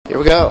Here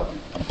we go.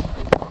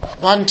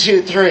 1,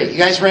 2, 3. You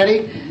guys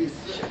ready?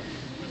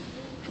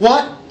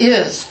 What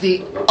is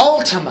the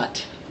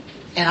ultimate,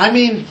 and I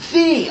mean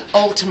the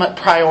ultimate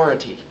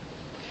priority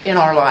in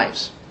our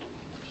lives?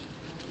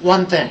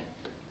 One thing.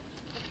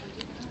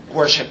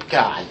 Worship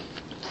God.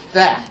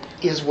 That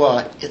is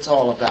what it's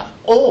all about.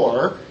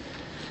 Or,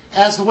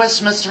 as the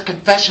Westminster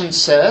Confession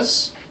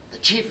says, the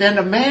chief end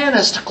of man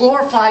is to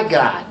glorify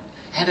God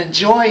and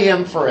enjoy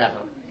Him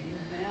forever.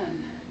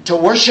 Amen. To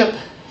worship,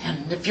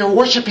 and if you're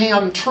worshiping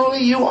Him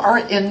truly, you are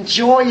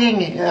enjoying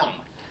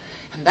Him.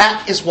 And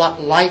that is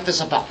what life is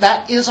about.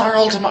 That is our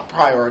ultimate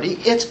priority.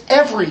 It's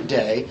every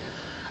day.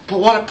 But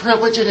what a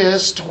privilege it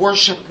is to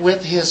worship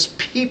with His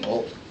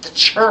people, the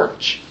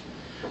church.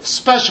 A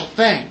special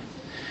thing.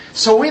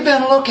 So we've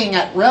been looking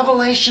at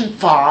Revelation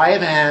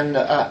 5 and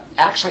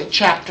actually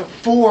chapter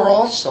 4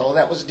 also,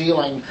 that was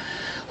dealing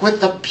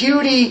with the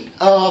beauty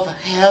of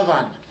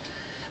heaven,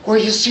 where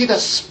you see the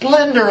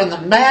splendor and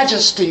the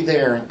majesty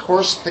there. And of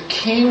course, the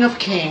King of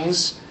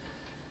Kings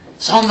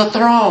is on the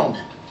throne.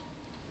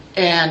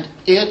 And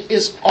it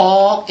is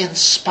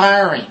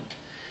awe-inspiring.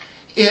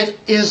 It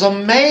is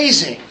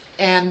amazing.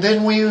 And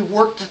then we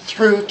worked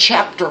through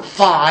chapter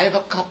 5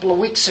 a couple of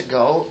weeks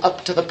ago,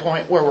 up to the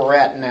point where we're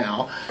at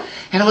now.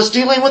 And it was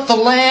dealing with the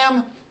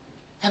lamb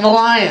and the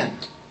lion.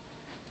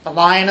 The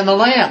lion and the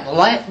lamb.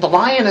 The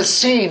lion is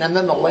seen, and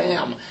then the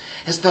lamb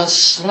is the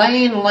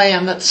slain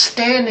lamb that's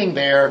standing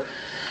there,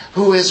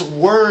 who is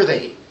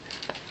worthy.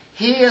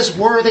 He is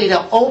worthy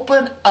to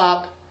open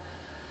up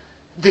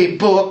the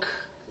book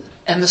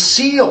and the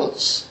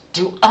seals,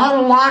 to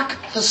unlock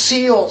the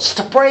seals,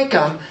 to break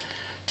them,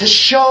 to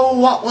show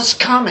what was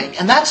coming.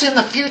 And that's in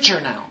the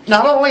future now.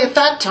 Not only at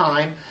that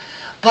time,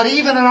 but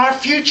even in our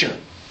future.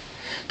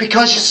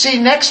 Because you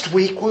see, next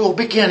week we will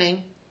be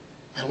beginning,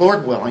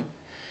 Lord willing,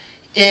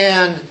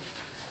 in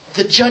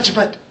the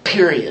judgment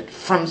period.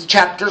 From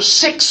chapter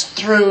 6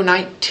 through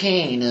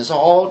 19 is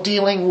all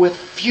dealing with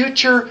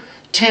future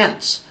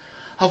tense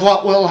of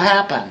what will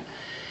happen.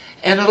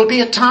 And it'll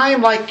be a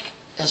time like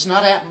has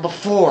not happened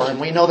before. And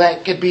we know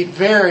that could be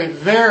very,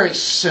 very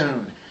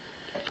soon.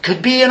 It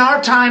could be in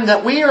our time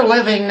that we are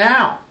living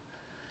now.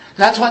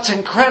 That's what's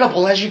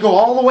incredible. As you go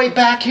all the way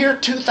back here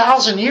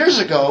 2,000 years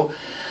ago,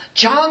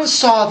 John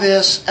saw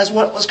this as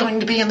what was going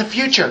to be in the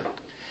future.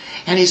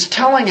 And he's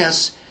telling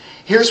us,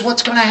 here's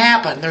what's going to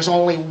happen. There's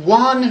only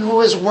one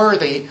who is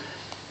worthy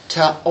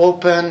to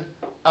open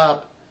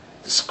up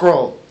the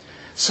scroll.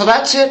 So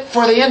that's it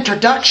for the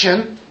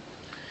introduction.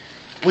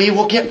 We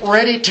will get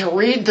ready to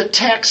read the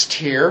text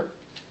here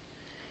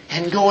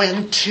and go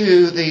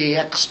into the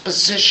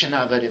exposition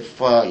of it. If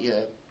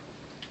you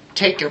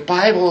take your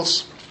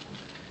Bibles,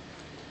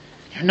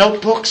 your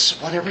notebooks,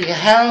 whatever you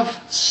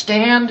have,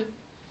 stand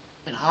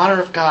in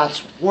honor of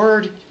God's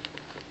Word.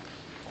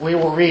 We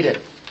will read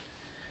it.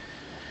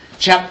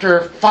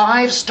 Chapter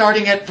 5,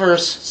 starting at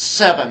verse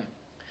 7.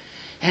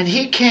 And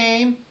he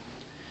came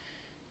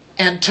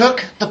and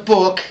took the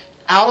book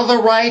out of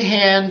the right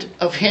hand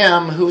of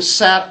him who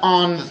sat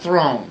on the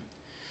throne.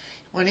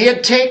 When he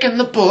had taken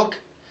the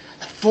book,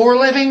 the 4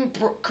 living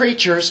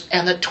creatures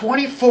and the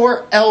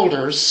 24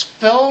 elders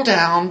fell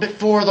down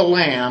before the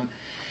Lamb,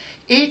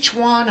 each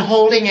one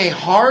holding a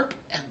harp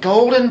and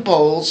golden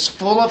bowls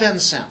full of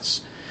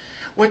incense,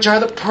 which are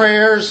the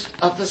prayers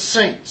of the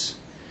saints.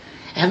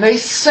 And they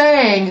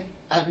sang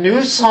a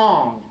new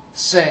song,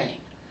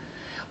 saying,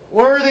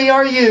 Worthy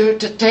are you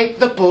to take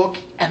the book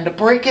and to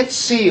break its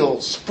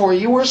seals, for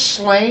you were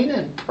slain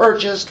and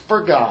purchased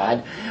for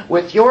God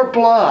with your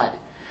blood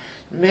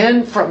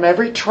men from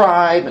every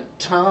tribe and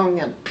tongue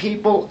and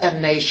people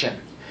and nation.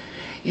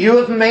 You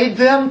have made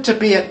them to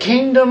be a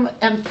kingdom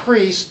and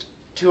priest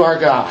to our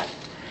God,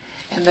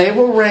 and they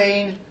will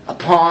reign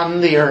upon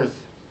the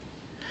earth.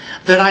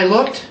 Then I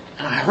looked,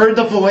 and I heard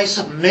the voice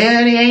of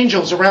many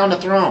angels around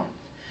the throne,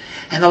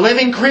 and the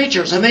living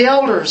creatures, and the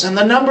elders, and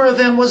the number of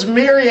them was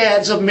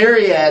myriads of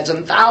myriads,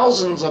 and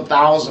thousands of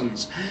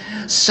thousands,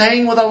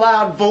 saying with a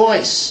loud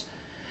voice,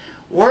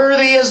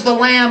 Worthy is the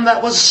Lamb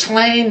that was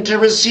slain to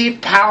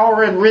receive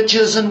power and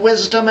riches and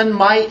wisdom and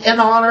might and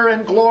honor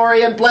and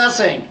glory and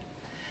blessing.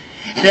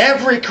 And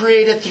every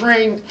created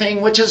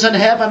thing which is in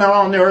heaven and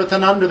on the earth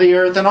and under the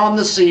earth and on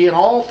the sea and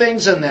all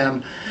things in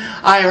them,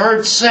 I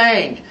heard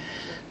saying,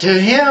 To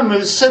him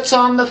who sits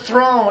on the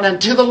throne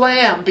and to the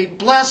Lamb be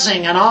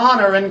blessing and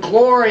honor and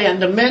glory and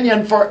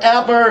dominion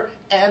forever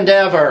and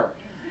ever.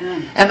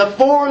 Amen. And the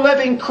 4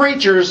 living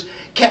creatures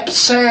kept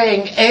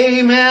saying,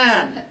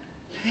 Amen.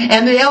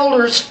 And the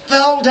elders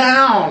fell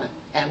down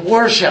and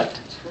worshipped.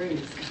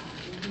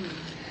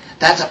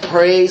 That's a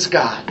praise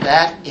God.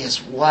 That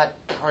is what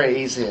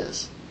praise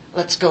is.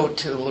 Let's go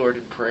to the Lord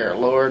in prayer.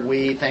 Lord,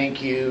 we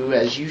thank you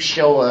as you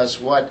show us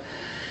what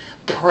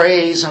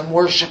praise and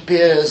worship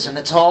is. And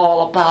it's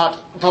all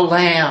about the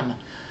Lamb.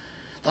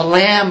 The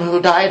Lamb who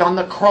died on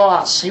the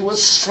cross. He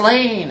was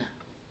slain.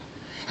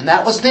 And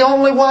that was the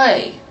only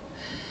way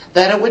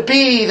that it would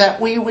be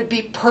that we would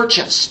be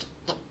purchased.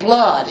 The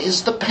blood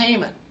is the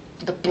payment.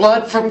 The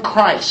blood from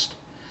Christ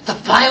the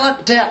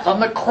violent death on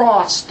the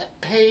cross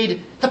that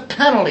paid the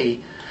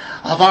penalty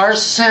of our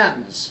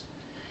sins.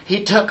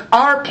 He took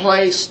our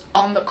place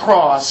on the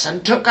cross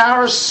and took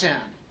our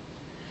sin.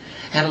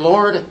 And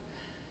Lord,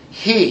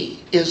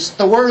 He is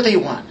the worthy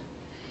one.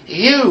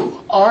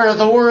 You are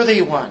the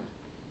worthy one.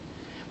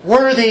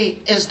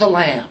 Worthy is the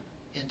Lamb.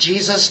 In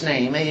Jesus'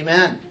 name,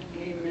 amen.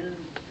 Amen.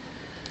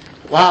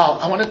 Wow,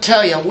 I want to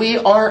tell you, we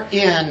are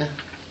in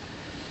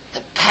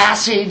the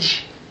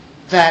passage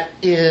that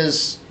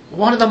is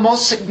one of the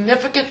most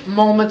significant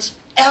moments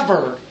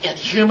ever in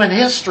human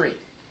history.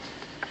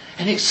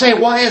 And you say,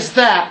 why is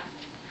that?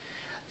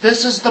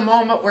 This is the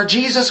moment where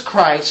Jesus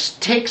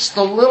Christ takes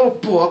the little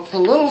book, the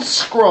little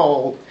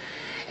scroll,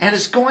 and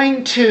is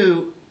going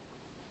to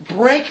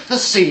break the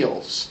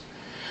seals,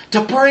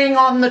 to bring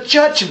on the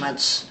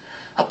judgments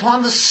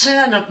upon the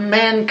sin of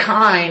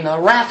mankind. The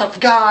wrath of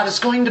God is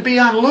going to be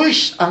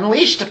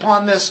unleashed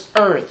upon this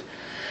earth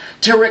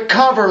to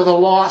recover the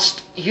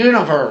lost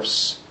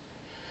universe,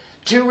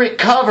 to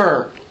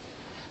recover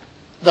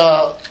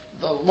the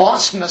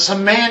lostness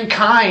of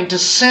mankind to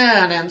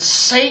sin and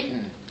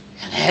Satan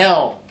and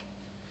hell.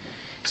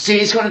 See,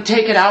 He's going to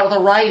take it out of the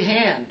right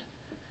hand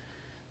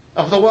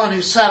of the one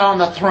who sat on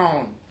the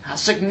throne. How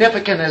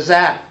significant is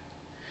that?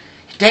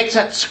 He takes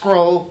that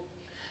scroll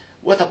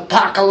with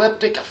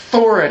apocalyptic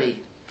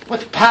authority,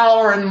 with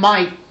power and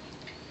might.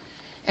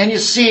 And you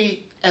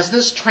see, as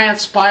this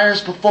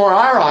transpires before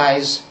our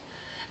eyes,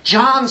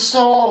 John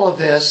saw all of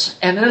this,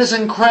 and it is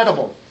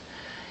incredible.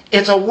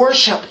 It's a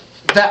worship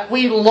that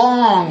we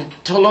long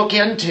to look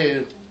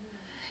into,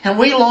 and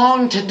we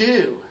long to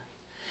do.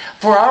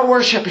 For our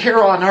worship here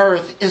on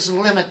earth is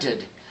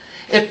limited.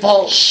 It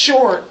falls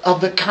short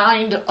of the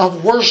kind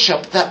of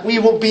worship that we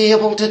will be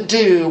able to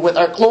do with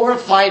our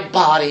glorified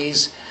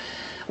bodies,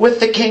 with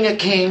the King of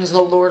Kings,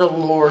 the Lord of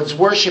Lords,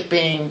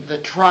 worshiping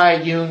the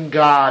triune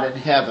God in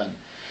heaven.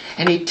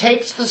 And He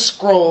takes the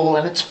scroll,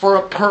 and it's for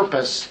a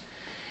purpose.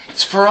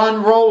 It's for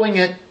unrolling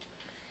it.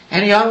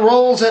 And He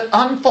unrolls it,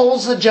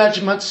 unfolds the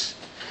judgments.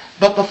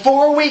 But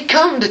before we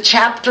come to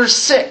chapter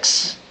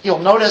 6, you'll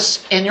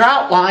notice in your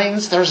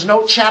outlines there's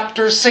no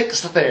chapter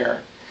 6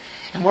 there.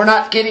 And we're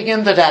not getting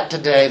into that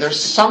today.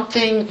 There's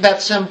something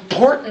that's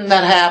important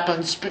that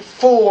happens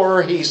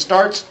before He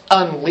starts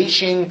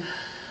unleashing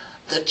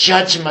the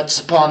judgments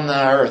upon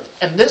the earth.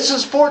 And this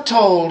is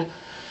foretold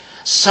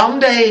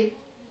someday,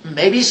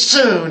 maybe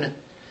soon,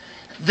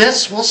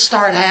 this will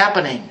start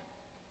happening.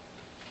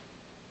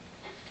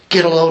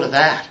 Get a load of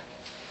that.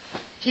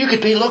 You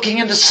could be looking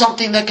into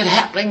something that could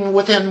happen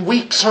within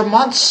weeks or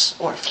months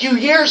or a few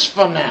years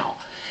from now.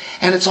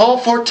 And it's all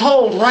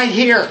foretold right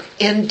here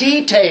in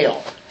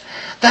detail.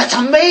 That's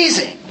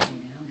amazing.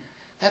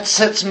 That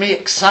sets me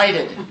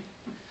excited.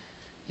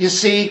 You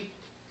see,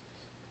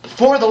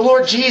 before the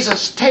Lord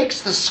Jesus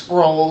takes the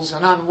scrolls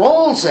and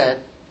unrolls it,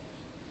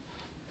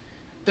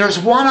 there's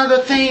one other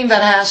thing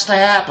that has to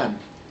happen.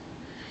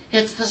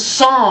 It's the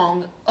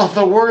song of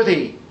the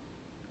worthy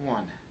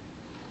one.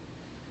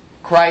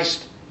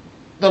 Christ,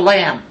 the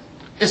Lamb,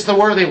 is the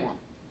worthy one.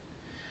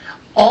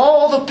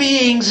 All the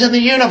beings in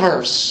the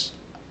universe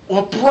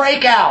will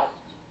break out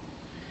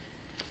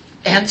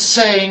and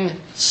sing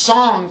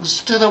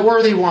songs to the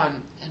worthy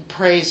one and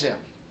praise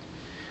Him.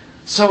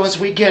 So as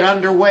we get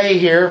underway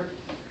here,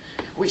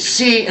 we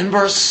see in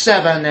verse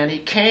 7, and He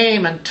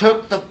came and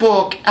took the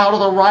book out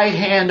of the right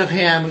hand of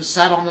Him who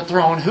sat on the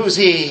throne. Who's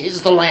He?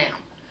 He's the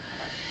Lamb.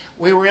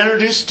 We were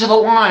introduced to the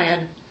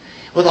Lion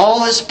with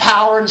all His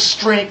power and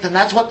strength, and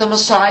that's what the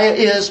Messiah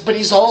is, but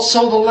He's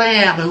also the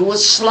Lamb who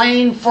was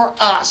slain for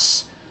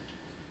us.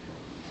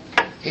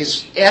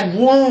 He's had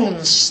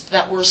wounds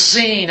that were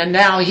seen, and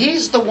now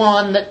He's the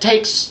one that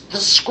takes the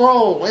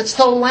scroll. It's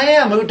the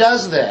Lamb who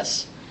does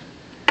this.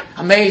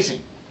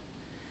 Amazing.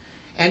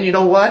 And you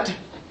know what?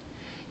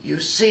 You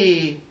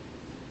see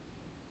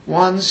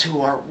ones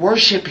who are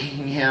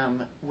worshiping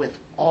Him with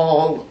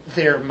all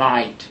their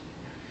might.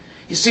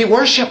 You see,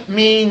 worship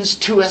means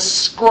to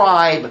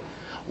ascribe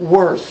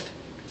worth.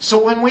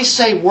 So when we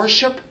say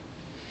worship,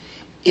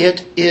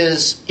 it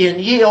is in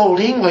ye old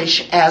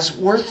English as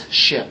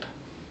worthship.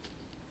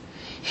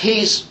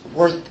 He's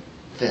worth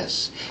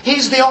this.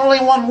 He's the only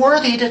one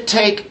worthy to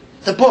take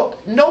the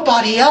book.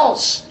 Nobody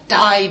else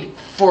died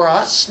for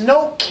us.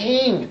 No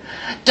king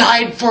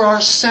died for our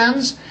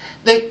sins.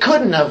 They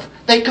couldn't have.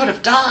 They could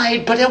have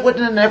died, but it would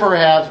never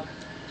have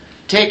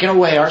taken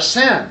away our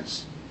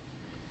sins.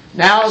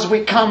 Now as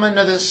we come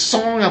into this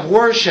song of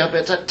worship,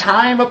 it's a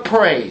time of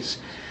praise.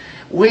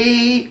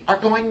 We are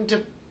going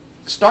to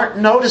start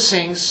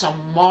noticing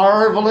some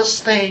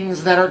marvelous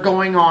things that are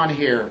going on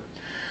here.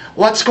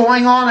 What's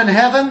going on in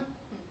heaven?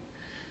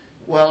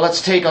 Well,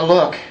 let's take a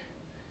look.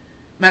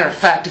 Matter of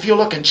fact, if you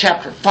look in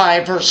chapter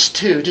 5, verse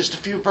 2, just a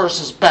few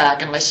verses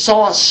back, and I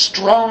saw a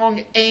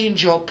strong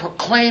angel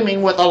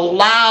proclaiming with a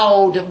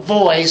loud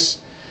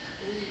voice,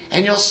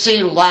 and you'll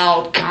see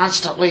loud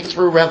constantly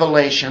through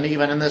Revelation,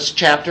 even in this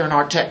chapter in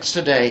our text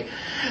today.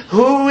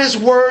 Who is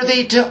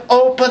worthy to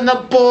open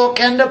the book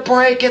and to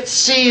break its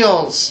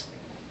seals?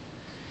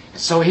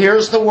 So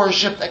here's the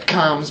worship that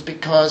comes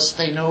because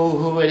they know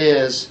who it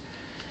is.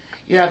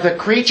 You have the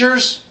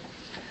creatures,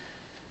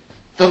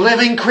 the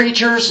living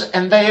creatures,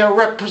 and they are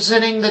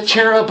representing the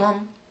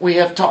cherubim. We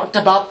have talked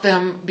about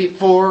them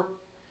before,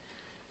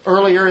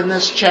 earlier in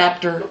this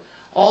chapter.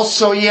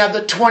 Also, you have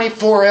the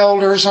 24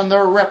 elders, and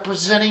they're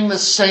representing the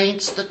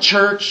saints, the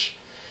church.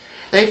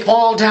 They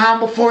fall down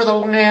before the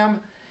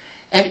Lamb,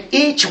 and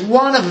each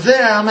one of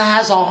them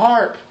has a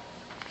harp.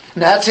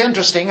 That's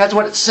interesting. That's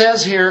what it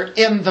says here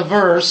in the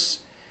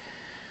verse,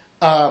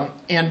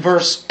 in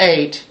verse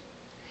 8.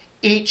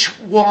 Each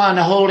one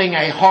holding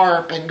a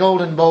harp and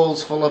golden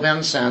bowls full of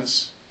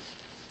incense.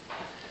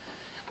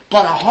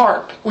 But a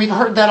harp, we've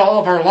heard that all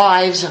of our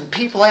lives, and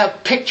people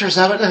have pictures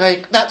of it,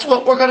 and that's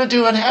what we're going to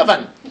do in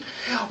heaven.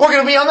 We're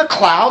going to be on the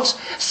clouds,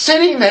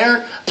 sitting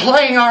there,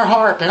 playing our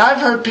harp. And I've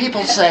heard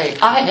people say,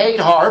 I hate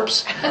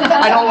harps.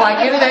 I don't like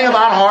anything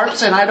about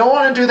harps, and I don't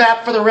want to do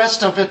that for the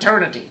rest of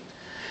eternity.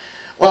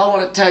 Well, I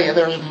want to tell you,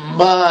 there's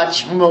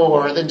much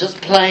more than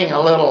just playing a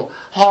little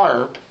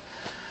harp.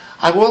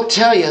 I will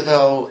tell you,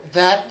 though,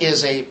 that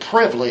is a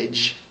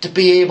privilege to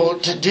be able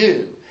to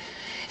do.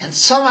 And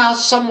somehow,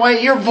 some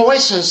way, your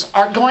voices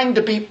are going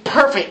to be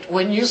perfect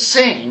when you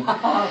sing.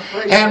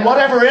 And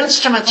whatever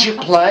instruments you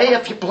play,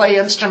 if you play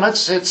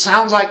instruments, it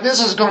sounds like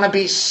this is going to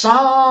be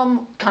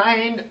some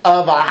kind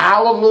of a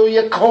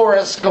hallelujah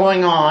chorus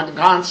going on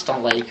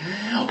constantly.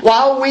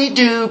 While we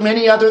do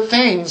many other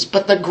things.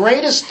 But the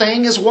greatest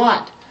thing is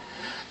what?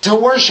 To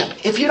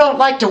worship. If you don't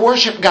like to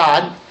worship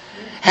God,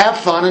 have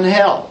fun in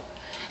hell.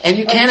 And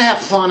you can't have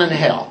fun in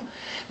hell.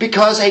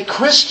 Because a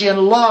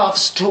Christian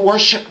loves to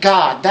worship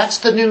God. That's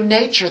the new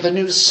nature, the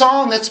new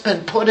song that's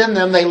been put in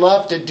them. They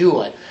love to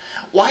do it.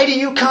 Why do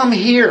you come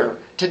here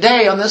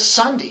today on this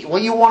Sunday? Well,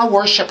 you want to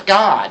worship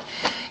God.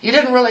 You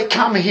didn't really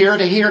come here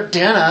to hear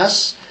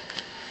Dennis.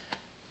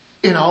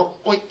 You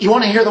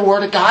want to hear the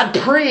Word of God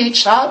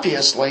preached,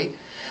 obviously.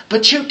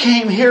 But you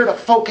came here to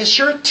focus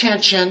your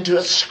attention, to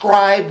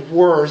ascribe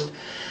worth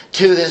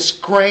to this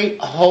great,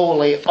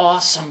 holy,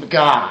 awesome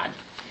God.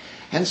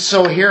 And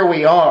so here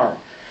we are.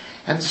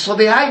 And so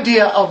the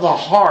idea of the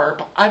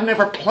harp, I've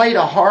never played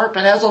a harp.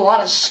 It has a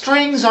lot of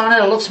strings on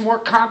it. It looks more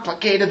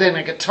complicated than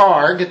a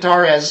guitar.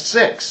 Guitar has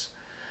 6.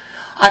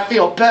 I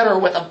feel better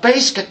with a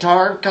bass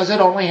guitar because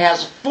it only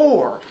has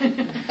 4.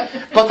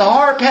 But the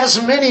harp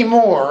has many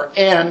more,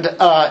 and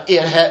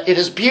it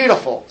is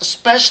beautiful,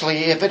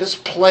 especially if it is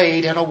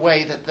played in a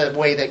way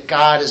that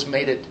God has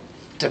made it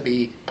to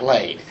be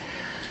played.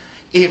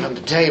 Even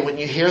today, when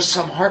you hear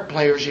some harp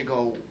players, you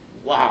go,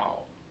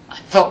 wow. I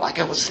felt like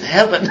I was in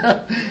heaven.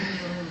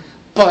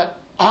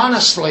 But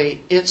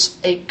honestly, it's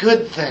a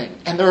good thing.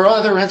 And there are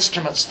other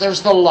instruments.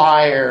 There's the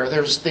lyre.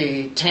 There's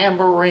the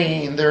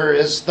tambourine. There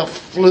is the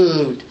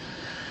flute.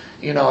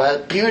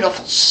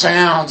 Beautiful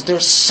sounds.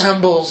 There's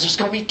cymbals. There's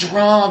going to be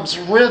drums,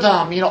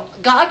 rhythm.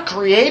 God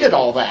created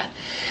all that.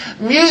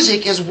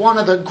 Music is one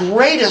of the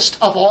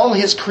greatest of all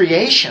His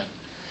creation.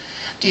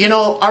 Do you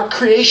know our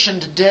creation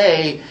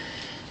today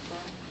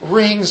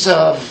rings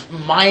of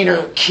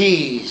minor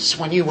keys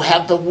when you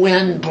have the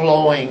wind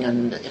blowing,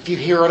 and if you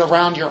hear it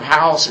around your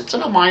house, it's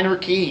in a minor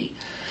key.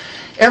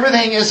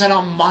 Everything is in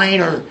a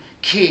minor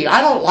key.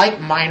 I don't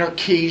like minor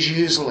keys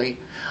usually.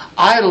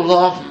 I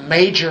love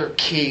major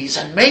keys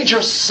and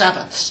major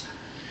sevenths,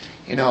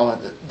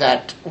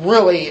 that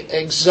really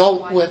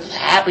exult with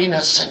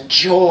happiness and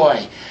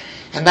joy.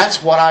 And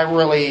that's what I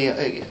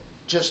really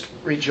just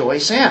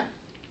rejoice in.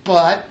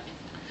 But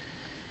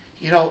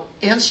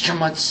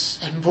instruments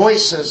and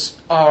voices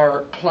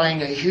are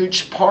playing a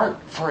huge part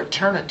for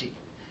eternity.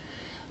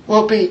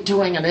 We'll be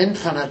doing an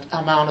infinite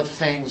amount of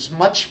things,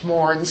 much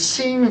more, and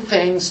seeing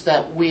things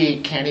that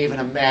we can't even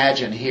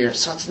imagine here.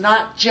 So it's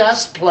not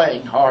just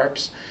playing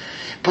harps.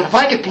 But if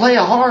I could play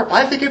a harp,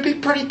 I think it'd be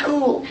pretty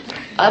cool.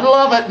 I'd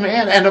love it,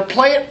 man. And to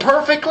play it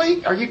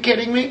perfectly? Are you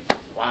kidding me?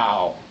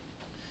 Wow.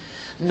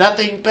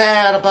 Nothing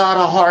bad about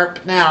a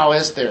harp now,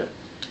 is there?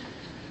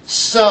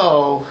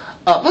 So,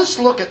 let's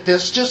look at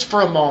this just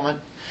for a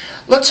moment.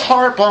 Let's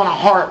harp on a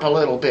harp a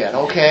little bit,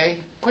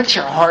 okay? Quit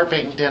your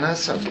harping,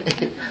 Dennis,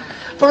 okay?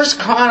 1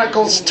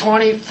 Chronicles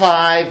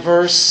 25,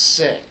 verse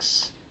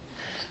 6.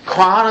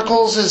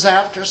 Chronicles is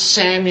after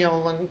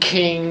Samuel and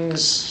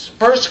Kings.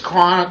 1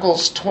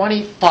 Chronicles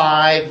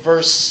 25,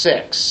 verse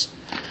 6.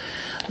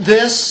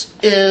 This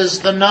is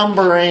the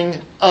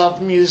numbering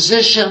of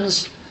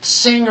musicians,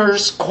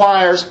 singers,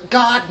 choirs.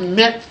 God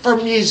meant for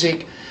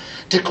music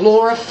to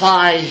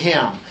glorify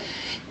Him.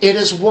 It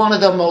is one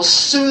of the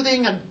most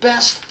soothing and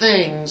best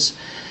things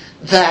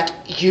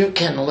that you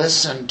can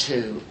listen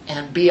to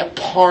and be a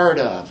part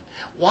of.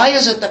 Why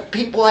is it that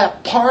people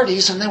have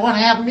parties and they want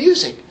to have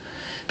music?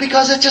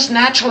 Because it's just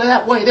naturally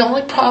that way. The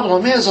only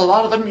problem is a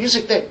lot of the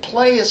music they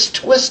play is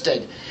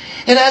twisted.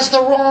 It has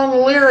the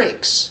wrong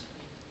lyrics.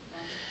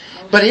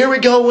 But here we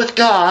go with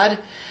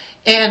God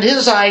and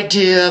His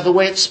idea of the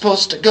way it's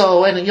supposed to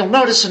go. And you'll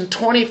notice in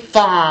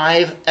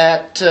 25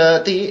 at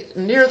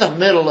near the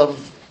middle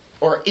of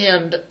or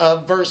end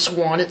of verse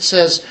 1, it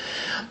says,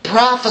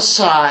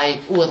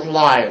 prophesy with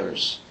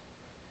lyres.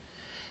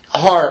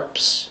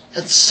 harps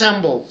and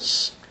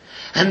cymbals.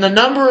 And the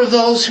number of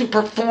those who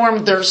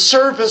performed their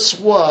service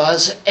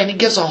was, and he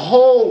gives a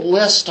whole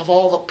list of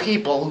all the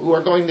people who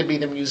are going to be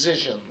the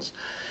musicians,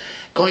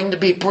 going to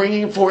be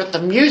bringing forth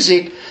the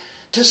music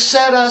to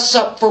set us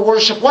up for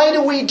worship. Why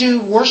do we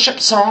do worship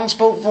songs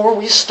before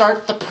we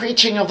start the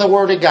preaching of the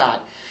Word of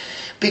God?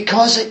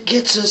 Because it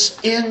gets us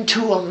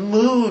into a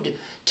mood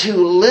to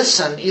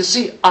listen. You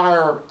see,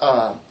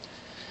 our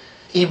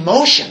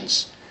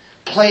emotions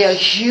play a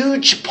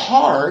huge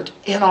part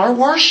in our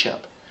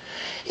worship.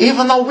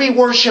 Even though we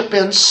worship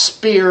in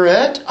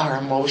spirit, our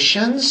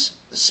emotions,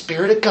 the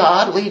Spirit of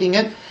God leading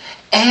it,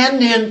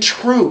 and in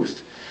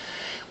truth.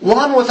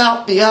 One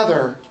without the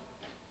other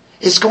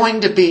is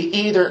going to be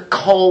either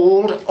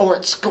cold or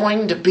it's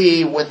going to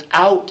be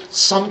without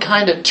some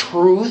kind of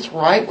truth,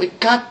 right? We've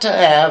got to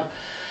have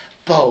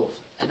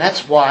both. And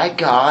that's why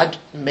God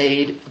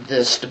made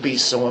this to be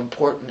so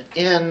important.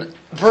 In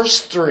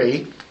verse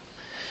 3, it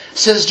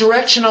says,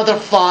 direction of the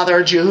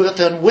father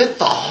Jehoiakim with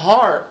the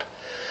harp,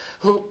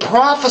 who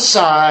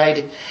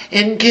prophesied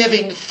in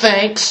giving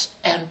thanks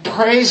and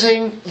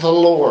praising the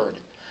Lord.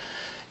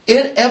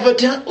 It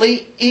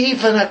evidently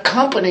even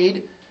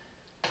accompanied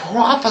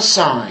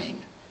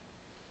prophesying.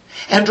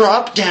 And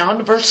drop down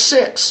to verse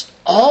 6.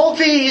 All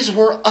these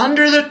were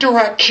under the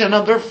direction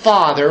of their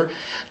father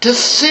to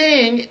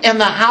sing in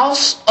the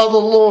house of the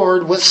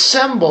Lord with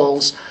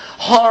cymbals,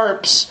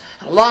 harps,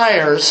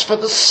 lyres for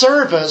the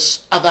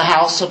service of the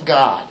house of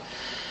God.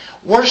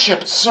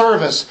 Worship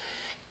service.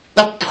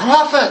 The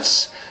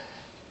prophets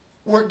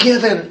were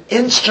given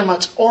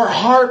instruments or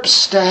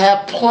harps to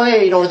have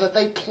played or that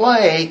they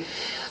play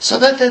so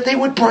that they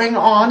would bring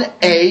on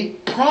a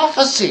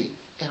prophecy.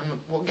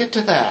 And we'll get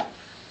to that.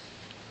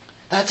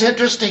 That's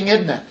interesting,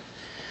 isn't it?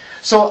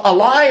 So a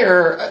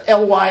lyre,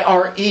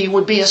 L-Y-R-E,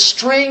 would be a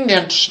stringed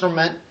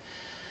instrument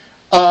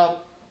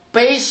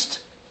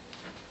based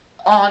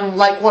on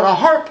like what a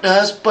harp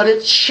does, but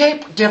it's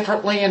shaped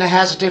differently and it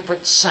has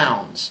different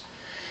sounds.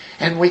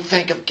 And we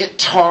think of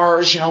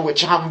guitars,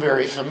 which I'm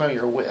very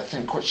familiar with.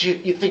 And of course,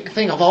 you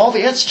think of all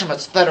the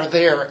instruments that are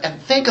there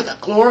and think of the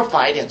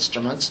glorified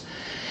instruments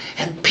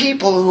and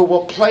people who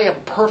will play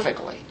them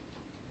perfectly.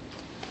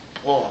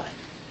 Boy.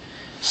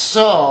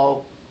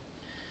 So,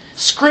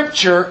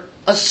 Scripture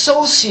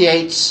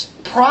associates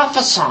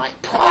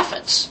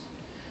prophets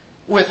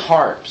with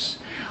harps.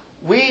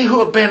 We who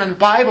have been in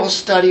Bible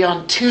study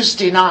on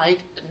Tuesday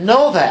night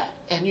know that.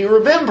 And you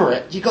remember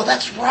it. You go,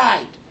 that's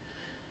right.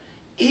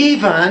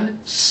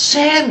 Even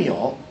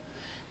Samuel,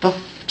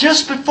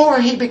 just before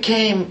he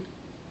became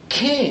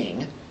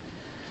king,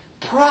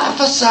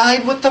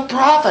 prophesied with the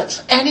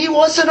prophets. And he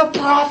wasn't a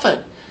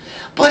prophet,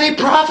 but he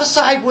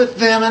prophesied with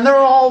them, and they're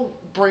all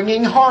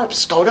bringing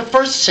harps. Go to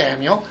 1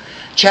 Samuel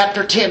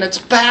chapter 10. It's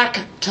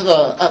back to the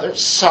other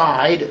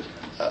side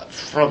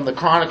from the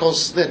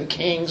Chronicles, then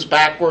Kings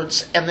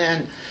backwards, and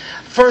then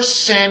 1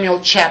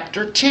 Samuel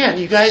chapter 10.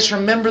 You guys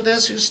remember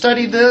this? Who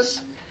studied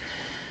this?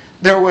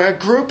 There were a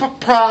group of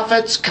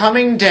prophets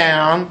coming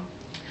down,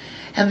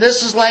 and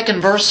this is like in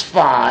verse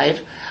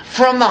 5,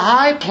 from the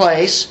high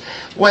place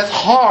with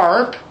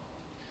harp,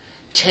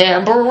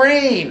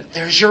 tambourine.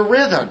 There's your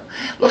rhythm.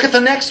 Look at the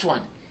next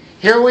one.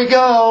 Here we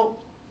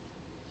go.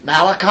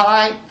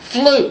 Malachi,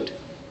 flute.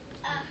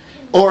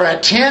 Or a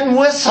tin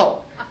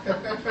whistle.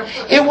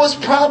 It was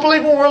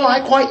probably more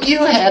like what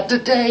you had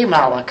today,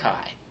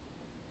 Malachi.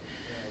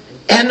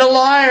 And a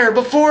lyre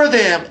before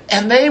them.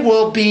 And they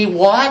will be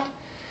what?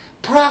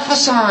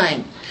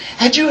 Prophesying.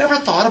 Had you ever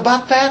thought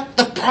about that?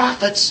 The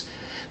prophets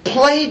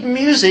played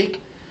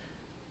music,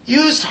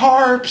 used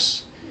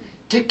harps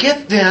to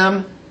get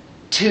them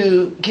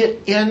to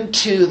get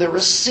into the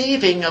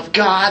receiving of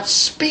God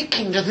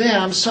speaking to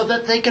them so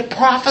that they could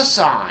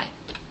prophesy.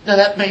 Now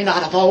that may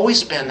not have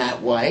always been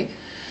that way,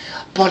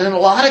 but in a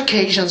lot of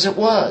occasions it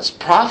was.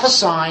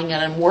 Prophesying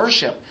and in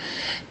worship.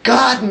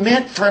 God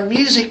meant for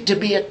music to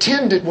be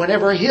attended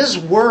whenever His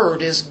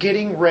Word is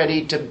getting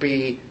ready to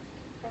be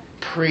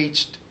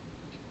preached,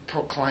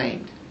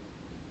 proclaimed.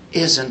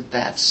 Isn't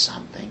that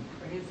something?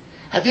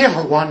 Have you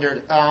ever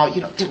wondered,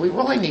 do we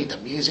really need the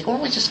music? Why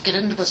don't we just get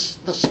into the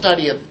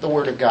study of the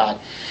Word of God?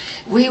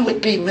 We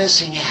would be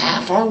missing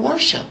half our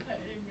worship.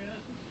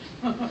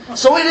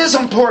 So it is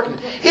important.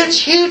 It's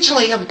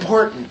hugely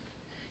important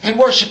in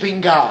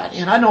worshiping God.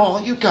 And I know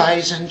all you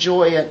guys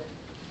enjoy it.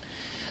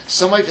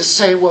 Some of you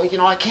say, well,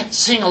 I can't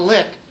sing a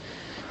lick,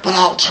 but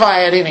I'll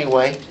try it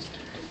anyway.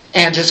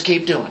 And just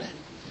keep doing it.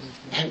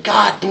 And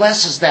God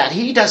blesses that.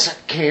 He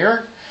doesn't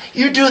care.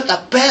 You do it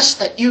the best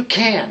that you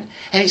can.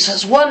 And He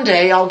says, one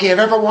day I'll give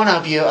every one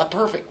of you a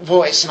perfect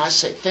voice. And I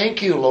say,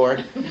 thank you,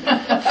 Lord,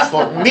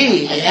 for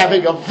me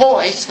having a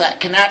voice that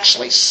can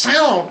actually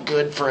sound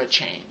good for a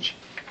change.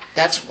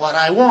 That's what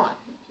I want.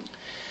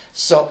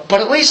 So,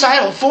 but at least I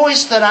have a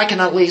voice that I can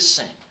at least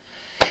sing.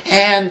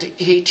 And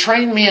He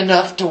trained me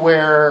enough to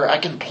where I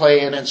can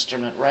play an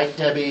instrument, right,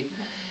 Debbie?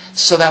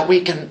 So that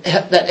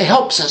that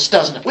helps us,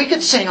 doesn't it? We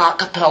could sing a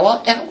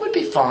cappella and it would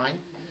be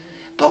fine.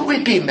 But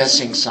we'd be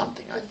missing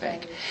something, I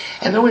think.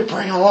 And then we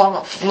bring along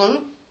a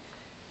flute.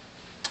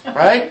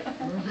 right?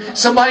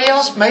 Somebody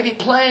else maybe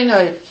playing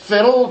a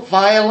fiddle,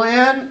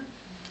 violin.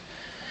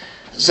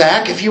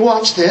 Zach, if you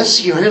watch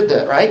this, you heard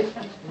that, right?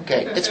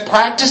 Okay, it's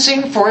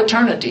practicing for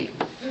eternity.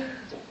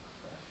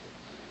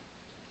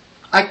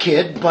 I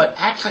kid, but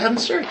actually I'm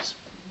serious.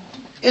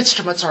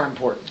 Instruments are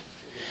important.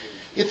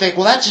 You think,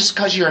 well, that's just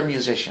because you're a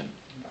musician.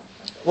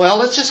 Well,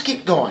 let's just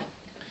keep going.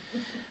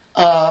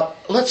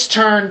 Let's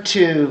turn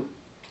to...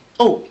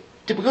 Oh,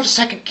 did we go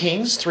to 2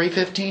 Kings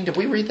 3:15? Did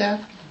we read that?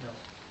 No.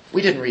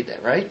 We didn't read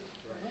that, right?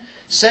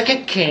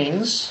 2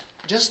 Kings,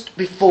 just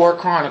before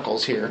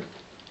Chronicles here.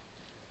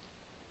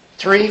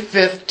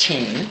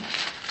 3:15.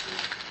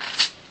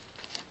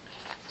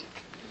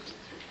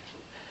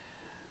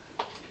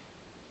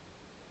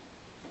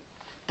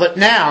 But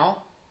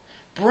now,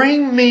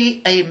 bring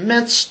me a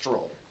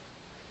minstrel.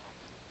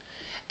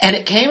 And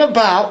it came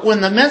about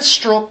when the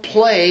minstrel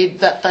played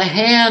that the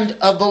hand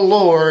of the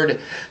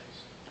Lord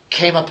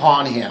came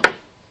upon him.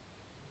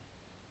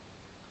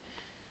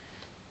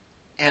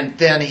 And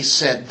then he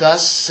said,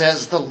 thus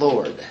says the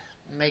Lord,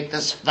 make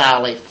this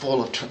valley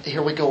full of...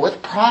 Here we go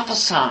with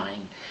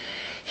prophesying.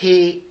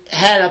 He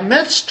had a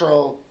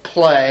minstrel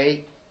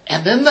play,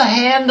 and then the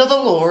hand of the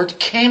Lord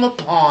came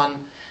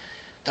upon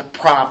the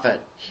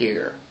prophet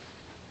here.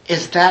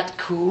 Is that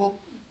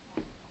cool?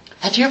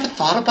 Had you ever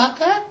thought about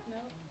that?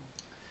 No.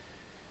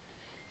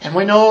 And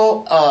we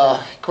know,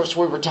 of course,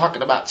 we were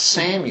talking about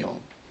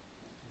Samuel.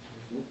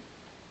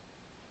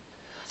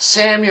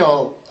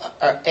 Saul,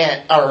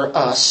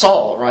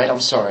 right? I'm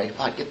sorry.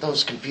 I get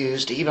those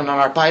confused. Even in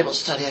our Bible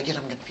study, I get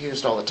them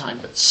confused all the time.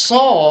 But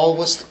Saul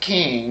was the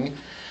king.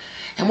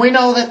 And we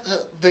know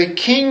that the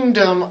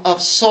kingdom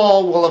of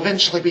Saul will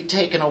eventually be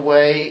taken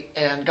away.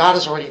 And God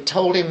has already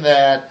told him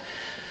that.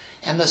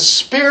 And the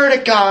Spirit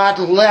of God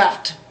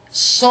left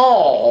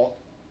Saul.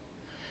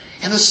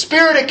 And the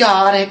Spirit of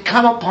God had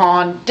come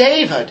upon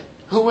David,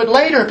 who would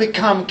later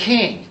become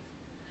king.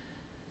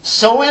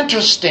 So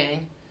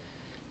interesting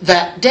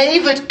that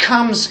David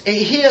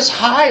he is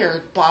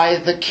hired by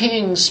the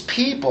king's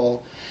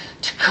people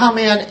to come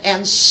in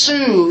and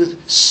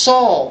soothe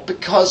Saul,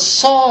 because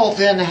Saul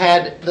then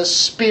had the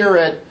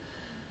spirit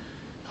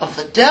of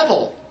the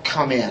devil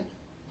come in,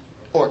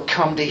 or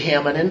come to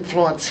him and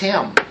influence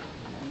him.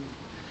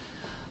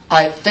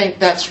 I think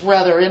that's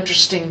rather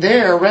interesting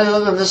there.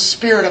 Rather than the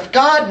Spirit of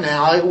God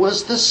now, it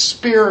was the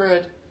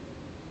spirit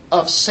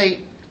of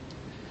Satan.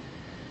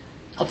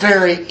 A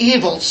very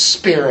evil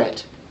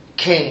spirit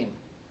came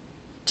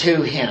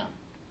to him.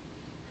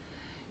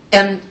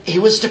 And he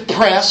was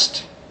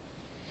depressed.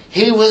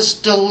 He was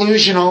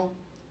delusional.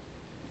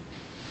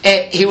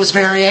 He was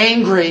very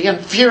angry,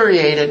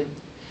 infuriated.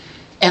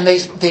 And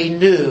they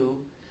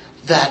knew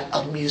that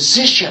a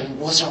musician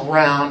was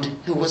around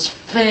who was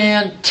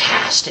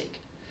fantastic,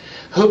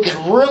 who could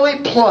really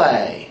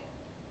play.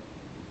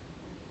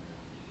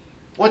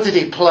 What did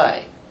he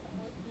play?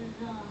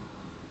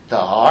 The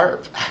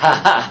harp.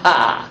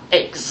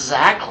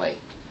 Exactly.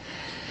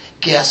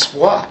 Guess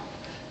what?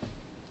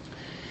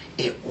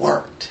 It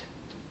worked.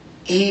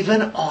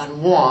 Even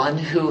on one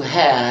who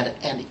had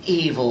an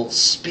evil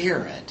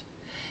spirit.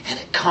 And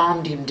it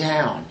calmed him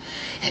down.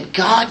 And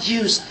God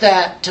used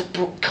that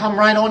to come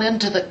right on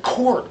into the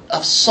court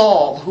of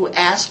Saul, who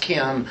asked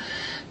him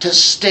to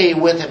stay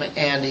with him,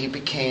 and he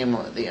became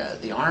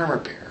the armor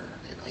bearer,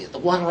 the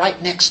one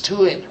right next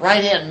to him,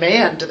 right-hand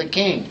man to the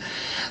king.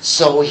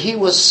 So he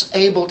was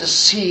able to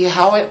see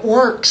how it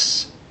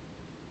works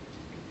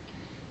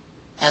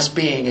as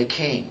being a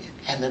king.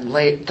 And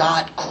then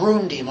God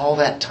groomed him all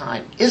that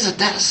time. Isn't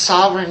that a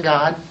sovereign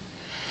God?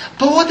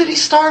 But what did he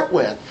start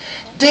with?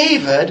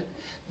 David,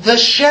 the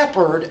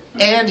shepherd,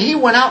 and he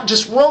went out and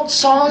just wrote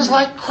songs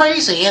like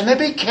crazy, and they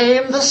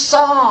became the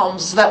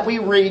Psalms that we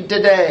read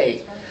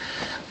today.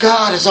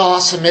 God is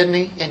awesome, isn't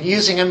he? And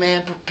using a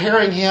man,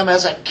 preparing him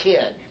as a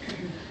kid,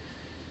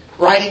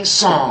 writing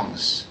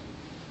songs.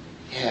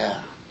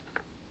 Yeah.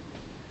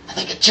 I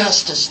think of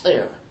justice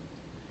there.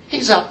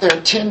 He's out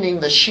there tending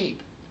the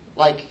sheep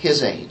like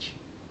his age.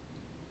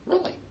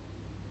 Really.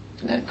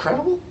 Isn't that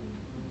incredible?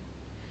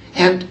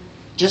 And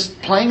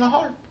just playing a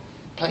harp,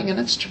 playing an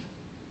instrument,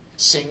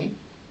 singing.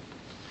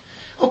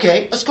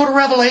 Okay, let's go to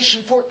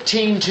Revelation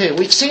 14:2.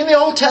 We've seen the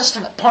Old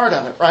Testament part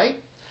of it,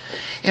 right?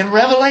 In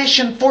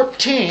Revelation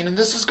 14, and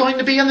this is going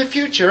to be in the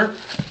future,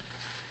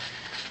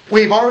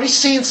 we've already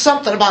seen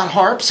something about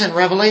harps in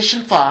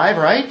Revelation 5,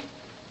 right?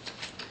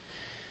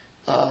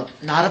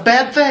 Not a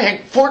bad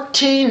thing.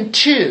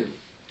 14:2.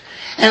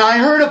 And I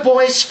heard a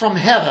voice from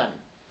heaven.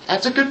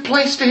 That's a good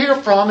place to hear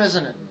from,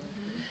 isn't it?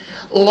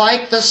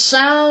 Like the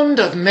sound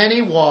of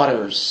many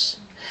waters,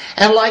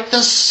 and like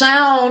the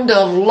sound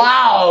of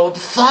loud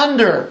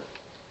thunder.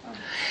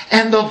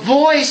 And the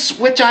voice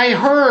which I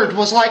heard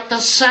was like the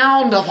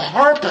sound of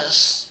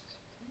harpists.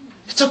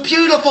 It's a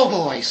beautiful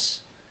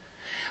voice,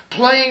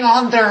 playing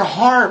on their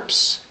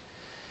harps.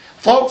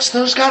 Folks,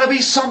 there's got to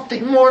be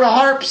something more to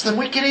harps than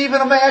we can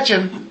even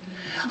imagine.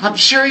 I'm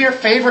sure your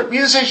favorite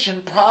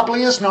musician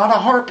probably is not a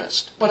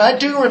harpist, but I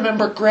do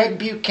remember Greg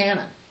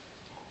Buchanan.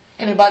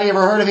 Anybody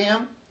ever heard of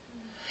him?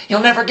 You'll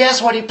never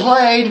guess what he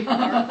played.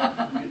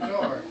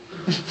 Guitar.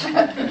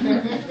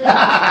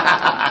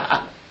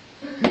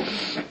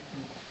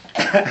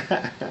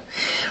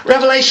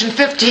 Revelation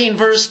 15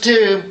 verse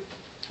 2.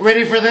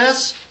 Ready for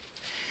this?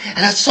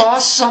 And I saw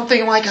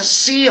something like a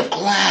sea of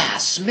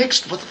glass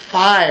mixed with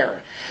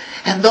fire.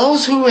 And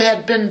those who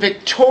had been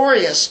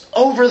victorious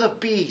over the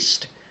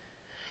beast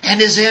and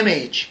his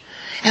image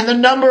and the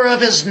number of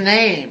his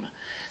name,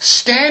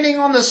 standing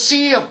on the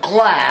sea of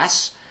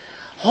glass,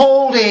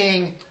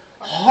 holding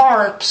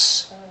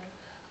harps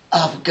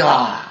of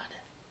God.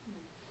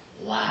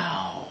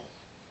 Wow.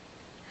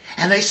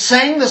 And they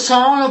sang the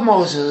song of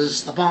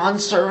Moses, the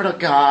bondservant of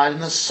God,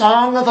 and the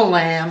song of the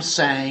Lamb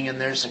sang,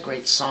 and there's a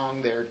great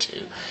song there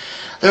too.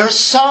 There are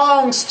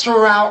songs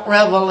throughout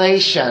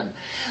Revelation.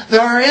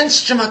 There are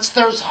instruments,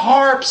 there's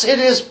harps. It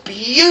is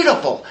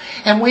beautiful.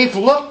 And we've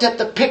looked at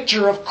the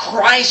picture of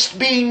Christ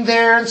being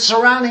there and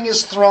surrounding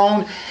His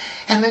throne.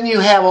 And then you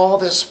have all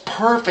this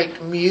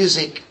perfect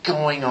music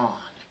going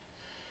on.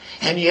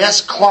 And yes,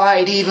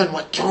 Clyde, even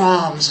with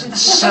drums and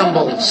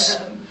cymbals.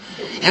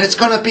 And it's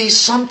going to be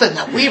something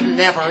that we've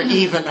never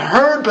even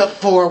heard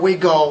before. We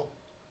go,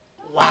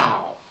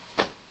 wow.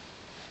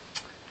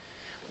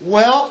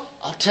 Well,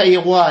 I'll tell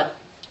you what.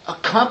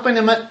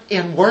 Accompaniment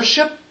in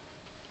worship,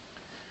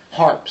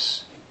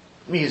 harps,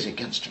 music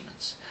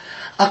instruments.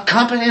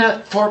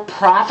 Accompaniment for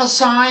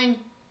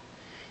prophesying,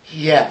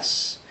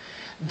 yes.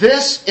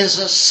 This is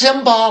a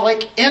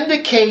symbolic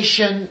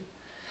indication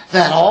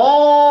that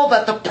all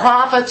that the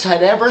prophets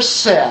had ever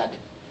said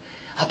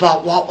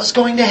about what was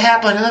going to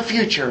happen in the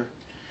future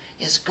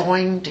is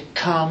going to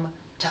come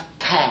to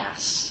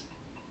pass.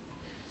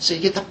 So you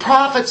get the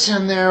prophets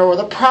in there, or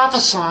the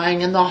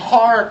prophesying, and the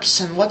harps,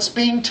 and what's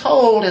being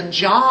told, and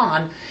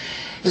John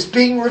is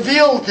being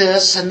revealed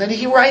this, and then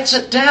he writes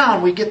it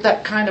down. We get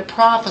that kind of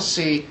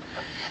prophecy.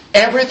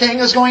 Everything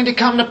is going to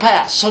come to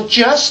pass. So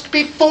just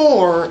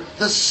before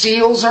the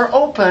seals are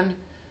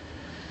open,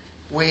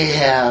 we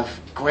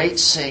have great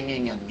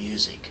singing and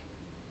music.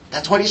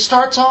 That's what he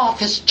starts off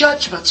his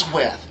judgments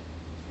with.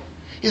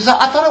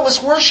 I thought it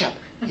was worship.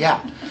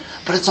 Yeah.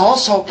 But it's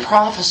also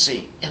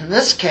prophecy. In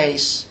this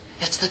case,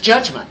 it's the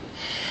judgment.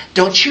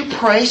 Don't you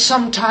pray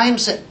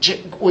sometimes that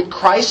with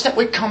Christ that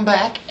would come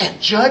back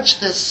and judge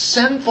this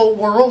sinful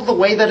world the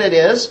way that it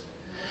is?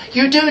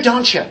 You do,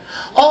 don't you?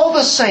 All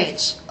the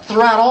saints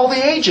throughout all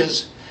the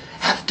ages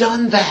have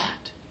done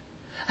that.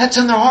 That's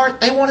in their heart.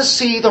 They want to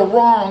see the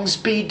wrongs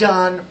be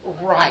done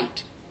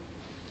right.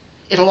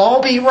 It'll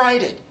all be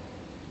righted.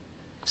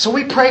 So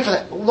we pray for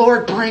that.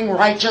 Lord, bring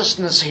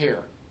righteousness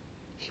here.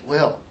 He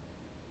will.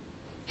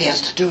 He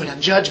has to do it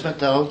in judgment,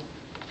 though.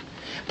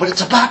 But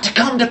it's about to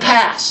come to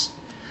pass.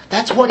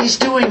 That's what He's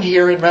doing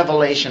here in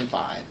Revelation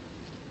 5.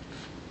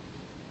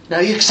 Now,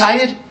 are you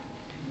excited?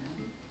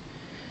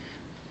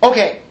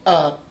 Okay,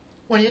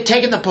 when you're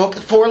taking the book,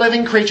 the 4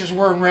 living creatures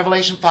were in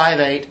Revelation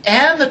 5:8,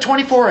 and the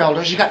 24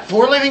 elders. You got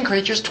 4 living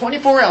creatures,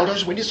 24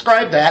 elders. We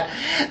described that.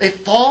 They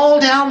fall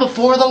down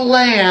before the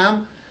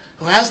Lamb,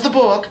 who has the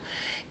book.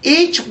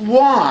 Each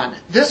one,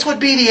 this would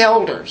be the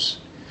elders.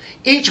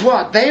 Each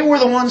one, they were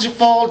the ones who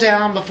fall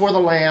down before the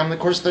Lamb. Of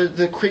course,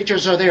 the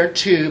creatures are there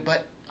too,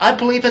 but I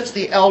believe it's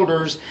the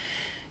elders.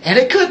 And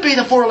it could be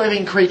the 4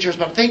 living creatures,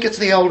 but I think it's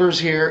the elders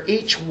here.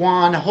 Each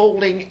one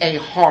holding a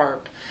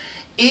harp.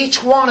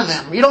 Each one of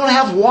them. You don't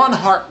have one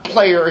harp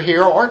player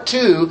here or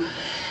 2.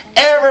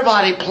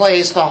 Everybody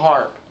plays the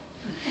harp.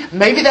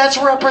 Maybe that's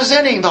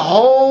representing the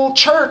whole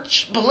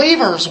church.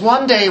 Believers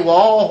one day will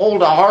all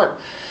hold a harp.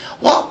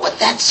 What would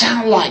that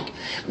sound like?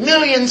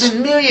 Millions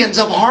and millions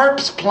of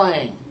harps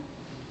playing.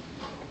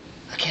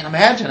 I can't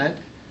imagine it.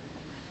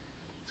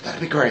 It's got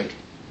to be great.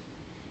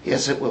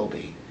 Yes, it will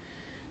be.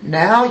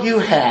 Now you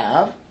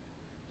have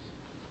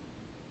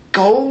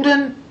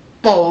golden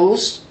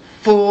bowls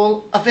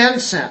full of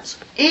incense.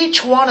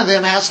 Each one of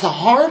them has the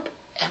harp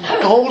and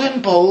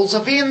golden bowls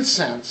of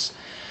incense.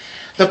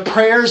 The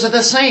prayers of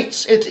the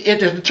saints. It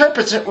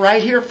interprets it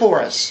right here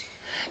for us.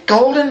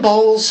 Golden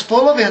bowls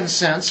full of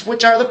incense,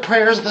 which are the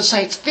prayers of the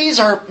saints. These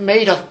are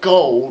made of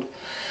gold.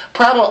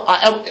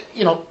 Probably,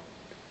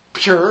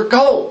 pure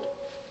gold.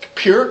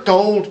 Pure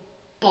gold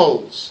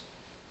bowls.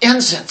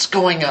 Incense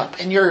going up,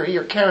 and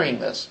you're carrying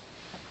this.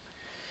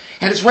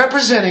 And it's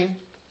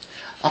representing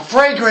a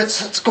fragrance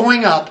that's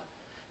going up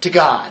to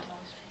God.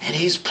 And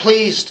He's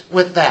pleased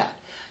with that.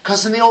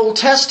 Because in the Old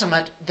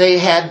Testament, they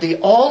had the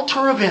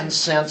altar of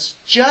incense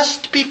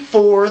just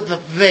before the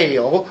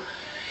veil.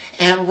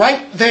 And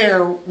right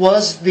there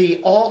was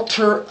the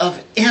altar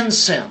of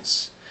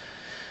incense.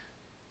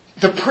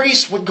 The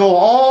priest would go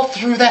all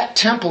through that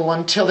temple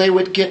until they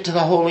would get to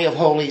the Holy of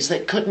Holies. They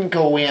couldn't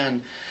go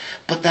in.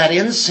 But that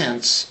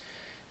incense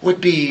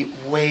would be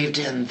waved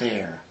in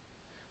there,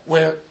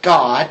 where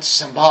God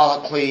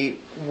symbolically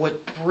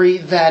would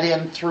breathe that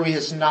in through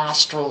His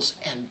nostrils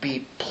and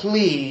be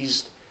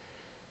pleased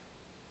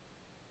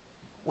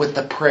with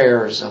the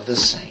prayers of the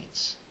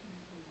saints.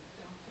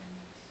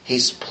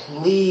 He's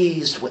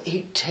pleased with,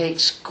 He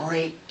takes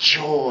great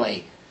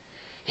joy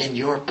in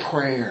your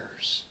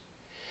prayers,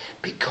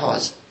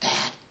 because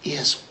that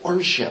is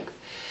worship.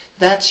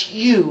 That's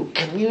you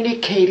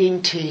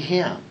communicating to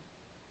Him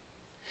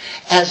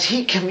as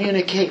He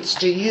communicates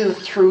to you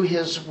through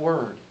His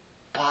Word,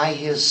 by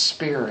His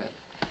Spirit.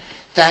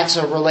 That's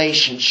a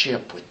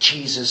relationship with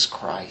Jesus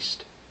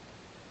Christ.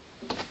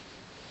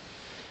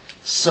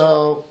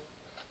 So,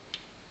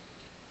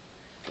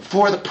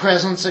 before the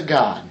presence of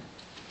God,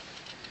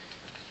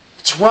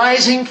 it's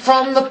rising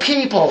from the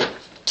people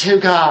to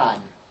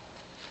God.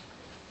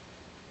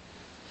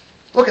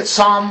 Look at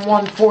Psalm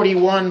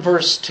 141,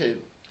 verse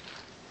 2.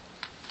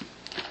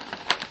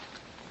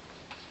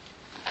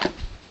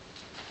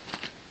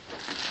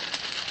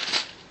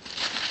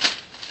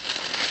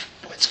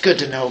 It's good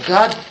to know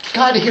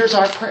God hears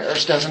our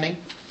prayers, doesn't He?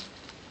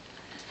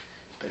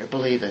 Better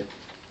believe it.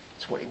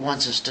 It's what He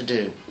wants us to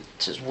do.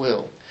 It's His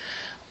will.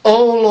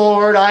 O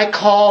Lord, I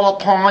call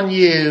upon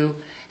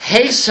You.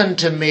 Hasten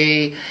to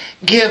me.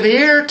 Give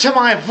ear to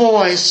my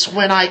voice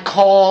when I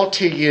call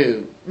to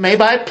You. May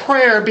my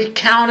prayer be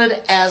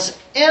counted as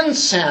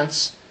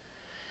incense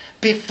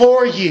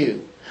before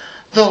You,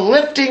 the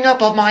lifting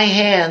up of my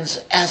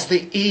hands as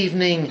the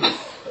evening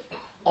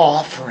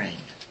offering.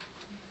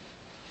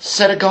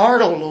 Set a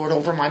guard, O Lord,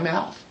 over my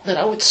mouth, that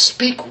I would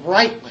speak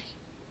rightly,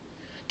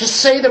 to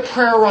say the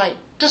prayer right,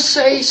 to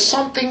say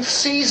something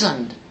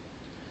seasoned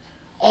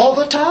all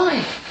the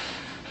time.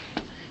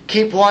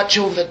 Keep watch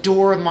over the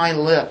door of my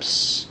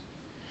lips.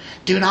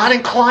 Do not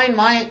incline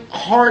my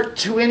heart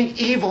to any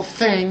evil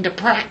thing, to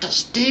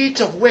practice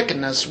deeds of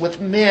wickedness with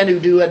men who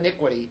do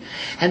iniquity,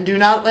 and do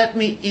not let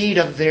me eat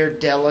of their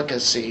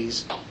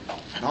delicacies.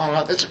 And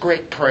all that's a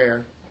great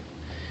prayer.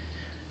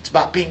 It's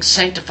about being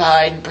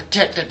sanctified and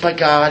protected by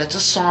God. It's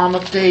a Psalm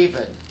of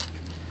David.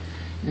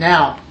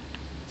 Now,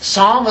 the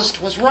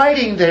psalmist was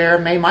writing there,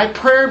 may my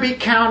prayer be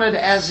counted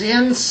as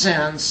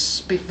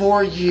incense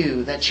before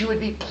You, that You would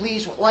be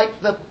pleased with, like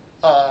the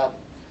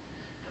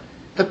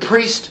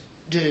priest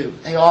do.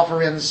 They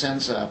offer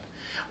incense up.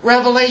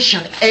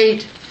 Revelation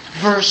 8,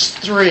 verse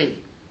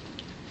 3.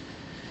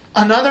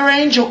 Another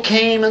angel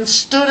came and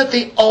stood at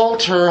the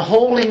altar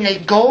holding a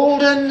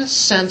golden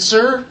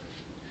censer,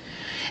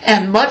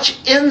 and much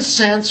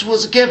incense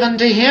was given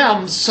to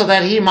him so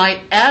that he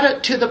might add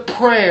it to the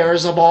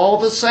prayers of all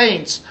the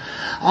saints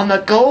on the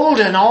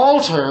golden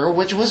altar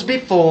which was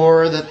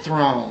before the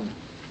throne.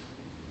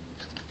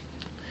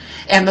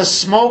 And the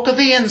smoke of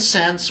the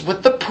incense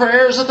with the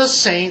prayers of the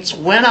saints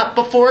went up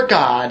before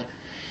God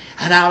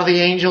and out of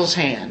the angel's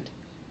hand.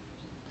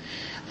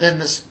 Then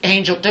the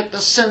angel took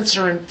the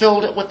censer and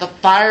filled it with the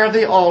fire of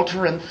the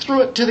altar and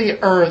threw it to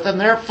the earth. And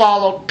there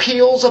followed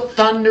peals of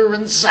thunder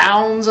and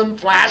sounds and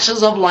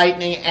flashes of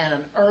lightning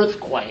and an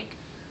earthquake.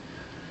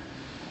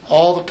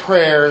 All the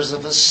prayers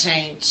of the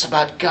saints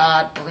about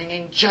God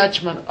bringing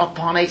judgment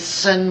upon a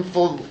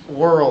sinful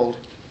world.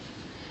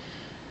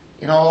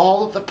 You know,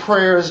 all of the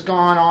prayers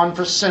gone on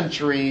for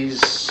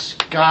centuries,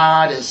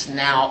 God is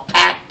now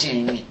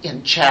acting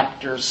in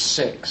chapter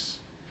 6.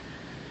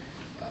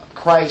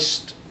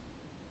 Christ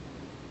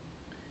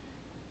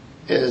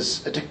is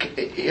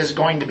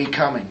going to be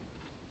coming.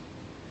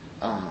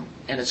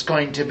 And it's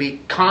going to be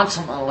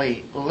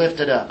constantly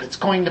lifted up. It's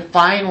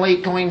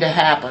finally going to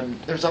happen.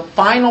 There's a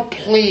final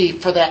plea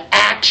for the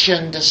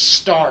action to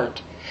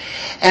start.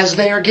 As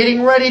they are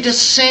getting ready to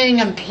sing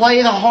and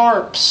play the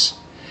harps,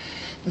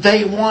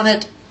 they want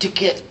it to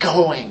get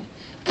going.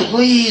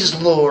 Please,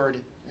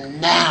 Lord,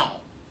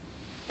 now.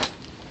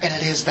 And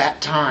it is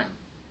that time.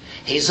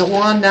 He's the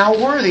one now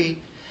worthy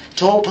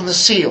to open the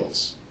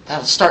seals.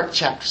 That'll start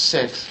chapter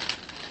 6.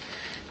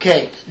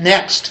 Okay,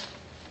 next.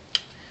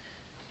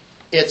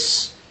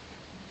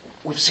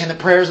 We've seen the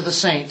prayers of the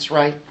saints,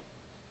 right?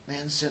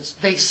 And since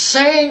they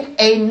sang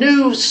a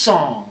new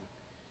song.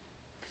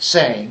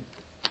 Sang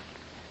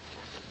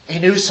a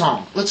new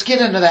song. Let's get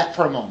into that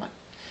for a moment.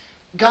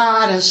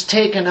 God has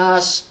taken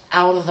us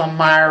out of the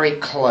miry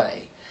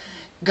clay.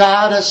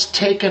 God has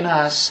taken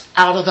us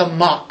out of the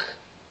muck,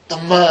 the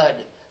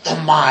mud, the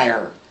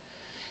mire.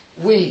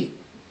 We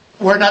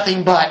were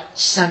nothing but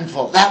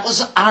sinful. That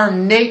was our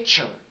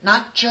nature.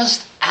 Not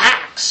just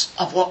acts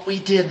of what we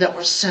did that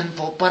were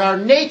sinful, but our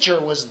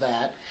nature was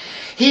that.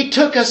 He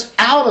took us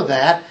out of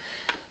that,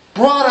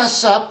 brought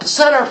us up,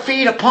 set our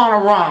feet upon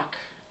a rock,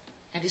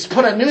 and He's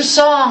put a new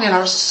song in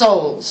our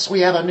souls.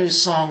 We have a new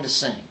song to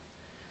sing.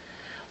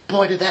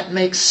 Boy, did that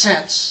make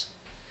sense.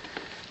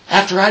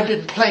 After I'd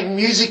been playing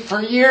music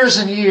for years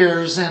and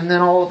years, and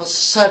then all of a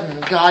sudden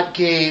God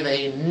gave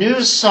a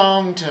new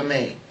song to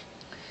me.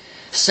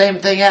 Same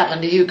thing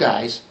happened to you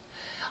guys.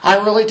 I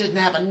really didn't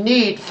have a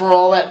need for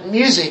all that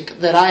music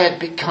that I had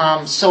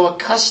become so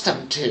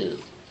accustomed to.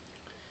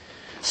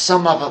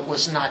 Some of it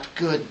was not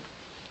good.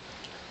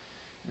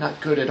 Not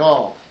good at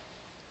all.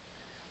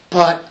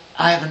 But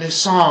I have a new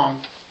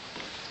song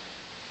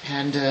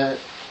and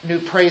new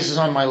praises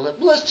on my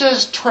lips. Let's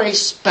just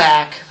trace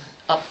back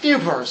a few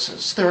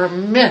verses. There are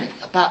many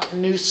about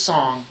new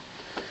song.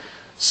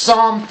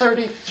 Psalm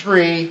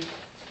 33,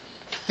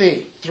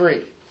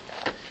 3.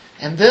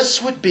 And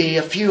this would be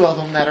a few of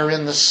them that are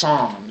in the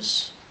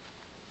Psalms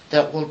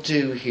that we'll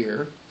do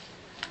here.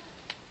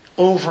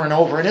 over and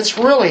over. And it's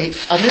really,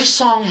 a new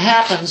song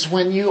happens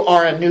when you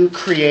are a new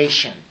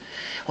creation,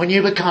 when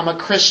you become a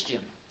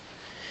Christian.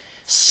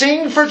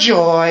 Sing for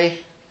joy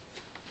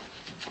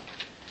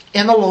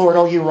in the Lord,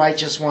 O you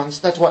righteous ones.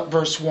 That's what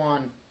verse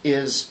 1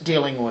 is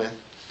dealing with.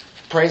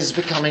 Praise is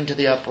becoming to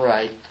the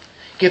upright.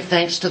 Give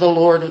thanks to the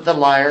Lord with the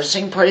lyre.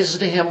 Sing praises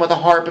to Him with a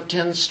harp of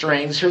 10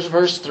 strings. Here's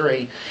verse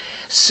 3.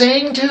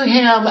 Sing to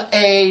Him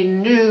a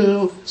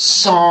new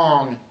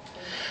song.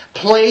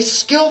 Play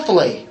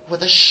skillfully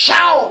with a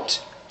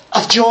shout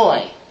of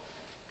joy.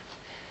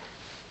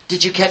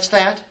 Did you catch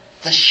that?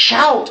 The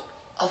shout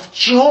of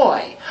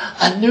joy.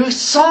 A new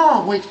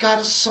song. We've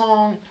got a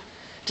song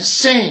to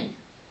sing.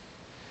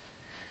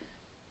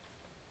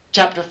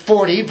 Chapter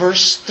 40,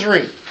 verse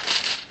 3.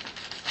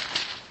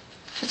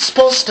 It's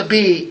supposed to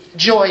be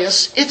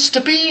joyous. It's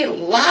to be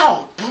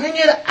loud. Bring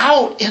it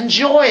out.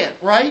 Enjoy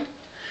it, right?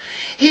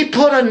 He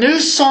put a new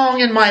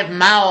song in my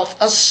mouth,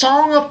 a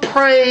song of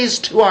praise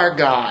to our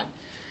God.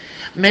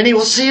 Many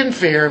will see and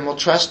fear and will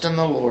trust in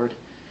the Lord.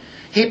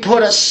 He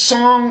put a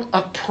song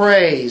of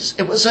praise.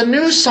 It was a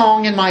new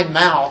song in my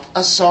mouth,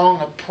 a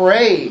song of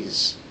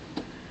praise.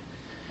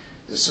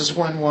 This is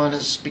when one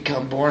has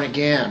become born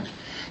again.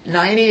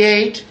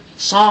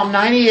 Psalm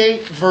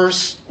 98,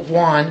 verse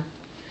 1.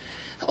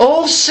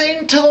 Oh,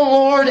 sing to the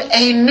Lord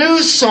a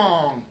new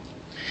song,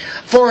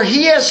 for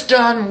He has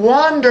done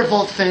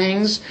wonderful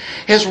things.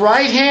 His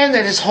right hand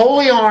and His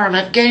holy arm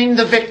have gained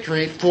the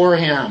victory for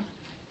Him.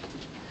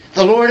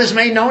 The Lord has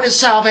made known His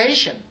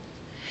salvation.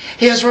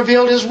 He has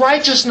revealed His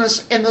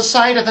righteousness in the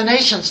sight of the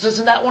nations.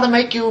 Doesn't that want to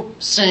make you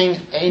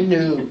sing a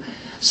new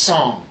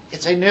song?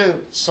 It's a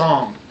new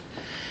song.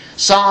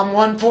 Psalm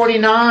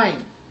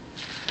 149,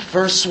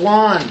 verse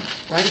 1,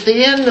 right at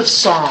the end of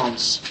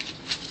Psalms.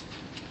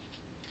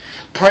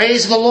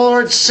 Praise the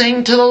Lord,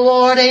 sing to the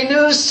Lord a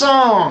new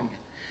song,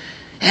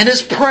 and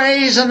His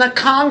praise in the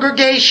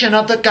congregation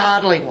of the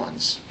godly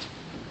ones.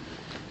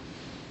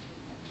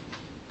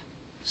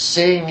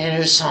 Sing a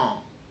new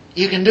song.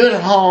 You can do it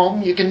at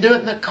home, you can do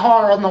it in the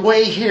car on the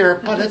way here,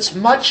 but it's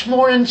much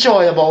more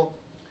enjoyable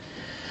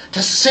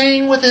to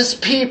sing with His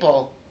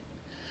people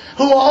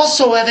who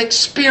also have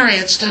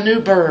experienced a new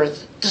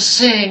birth, to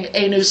sing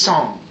a new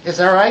song. Is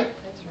that right?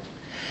 That's right.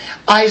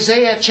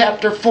 Isaiah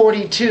chapter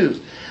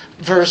 42.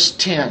 Verse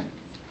 10.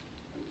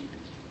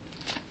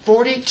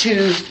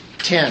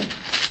 42:10.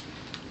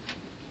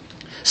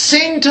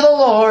 Sing to the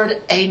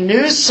Lord a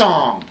new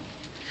song.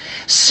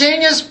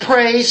 Sing His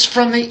praise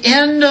from the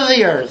end of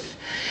the earth.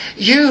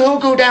 You who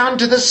go down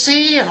to the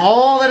sea and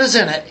all that is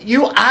in it.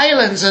 You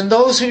islands and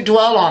those who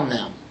dwell on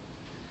them.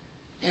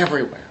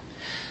 Everywhere.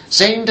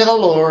 Sing to the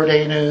Lord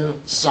a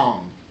new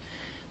song.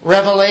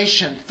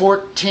 Revelation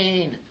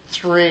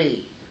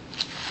 14:3.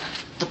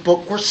 The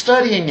book we're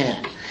studying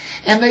in.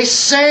 And they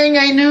sang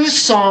a new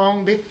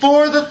song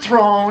before the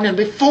throne and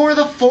before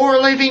the 4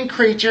 living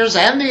creatures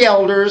and the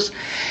elders.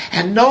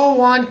 And no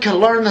one could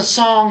learn the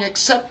song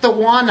except the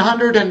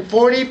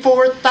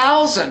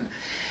 144,000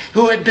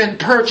 who had been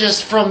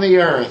purchased from the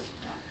earth.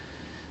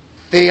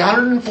 The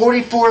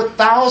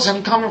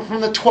 144,000 coming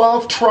from the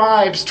 12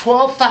 tribes.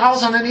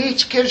 12,000 in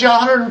each gives you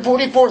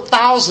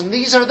 144,000.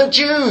 These are the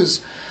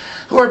Jews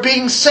who are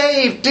being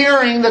saved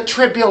during the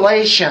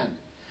tribulation.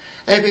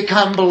 They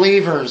become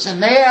believers,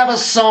 and they have a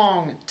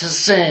song to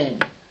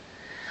sing.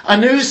 A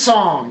new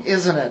song,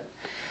 isn't it?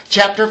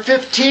 Chapter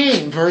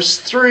 15, verse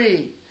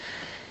 3.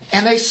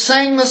 And they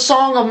sang the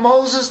song of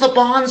Moses, the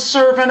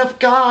bondservant of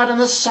God, and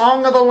the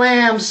song of the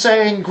Lamb,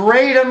 saying,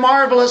 Great and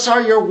marvelous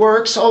are your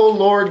works, O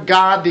Lord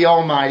God the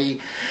Almighty.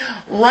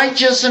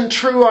 Righteous and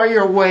true are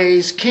your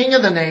ways, King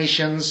of the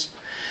nations.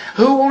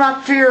 Who will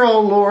not fear, O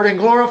Lord, and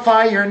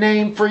glorify your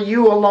name, for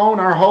you alone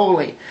are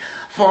holy.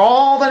 For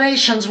all the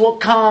nations will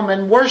come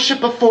and worship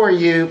before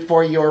you,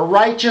 for your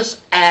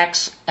righteous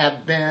acts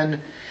have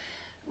been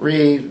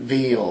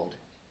revealed.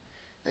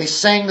 They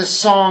sang the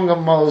song of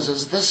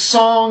Moses, the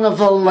song of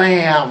the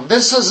Lamb.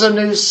 This is a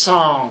new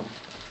song.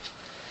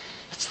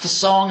 It's the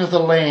song of the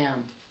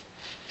Lamb.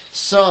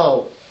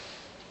 So,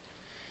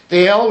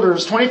 the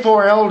elders,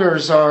 24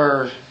 elders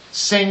are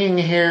singing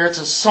here. It's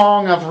a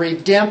song of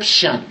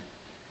redemption.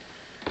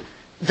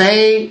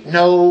 They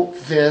know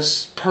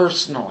this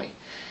personally.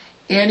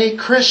 Any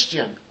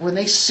Christian, when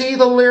they see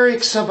the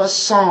lyrics of a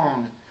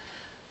song,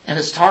 and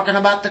it's talking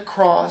about the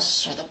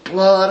cross or the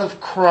blood of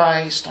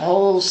Christ,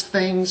 all those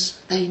things,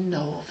 they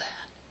know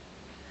that.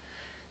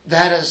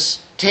 That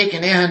is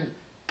taken in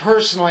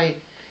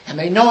personally, and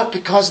they know it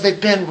because they've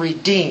been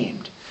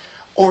redeemed,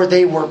 or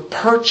they were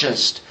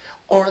purchased,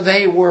 or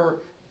they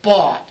were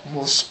bought.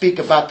 We'll speak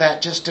about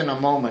that just in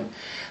a moment.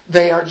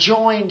 They are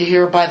joined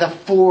here by the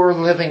 4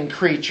 living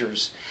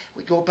creatures.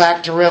 We go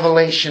back to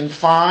Revelation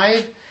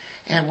 5.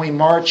 And we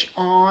march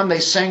on.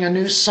 They sang a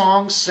new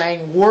song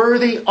saying,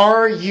 Worthy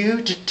are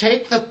you to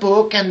take the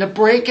book and to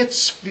break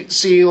its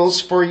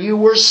seals, for you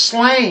were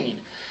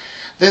slain.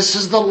 This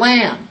is the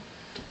Lamb.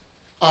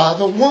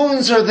 The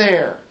wounds are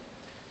there.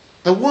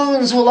 The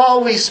wounds will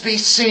always be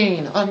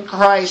seen on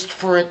Christ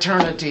for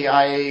eternity,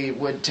 I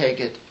would take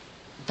it.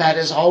 that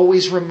is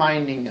always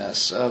reminding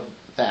us of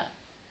that.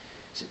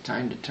 Is it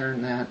time to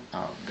turn that?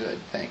 Oh, good,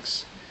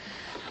 thanks.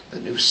 The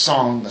new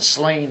song, The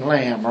Slain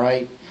Lamb,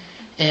 right?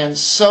 And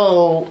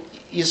so,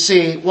 you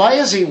see, why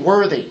is he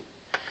worthy?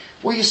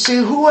 Well, you see,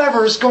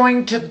 whoever is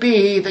going to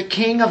be the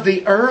king of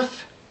the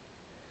earth,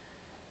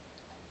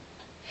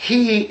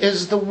 he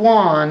is the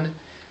one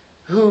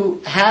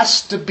who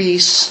has to be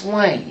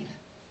slain.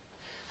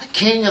 The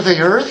king of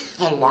the earth,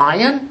 the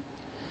lion,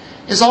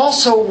 is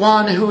also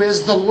one who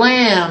is the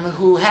lamb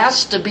who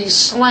has to be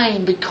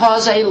slain,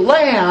 because a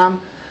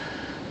lamb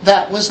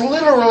that was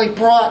literally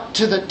brought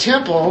to the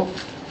temple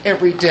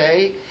every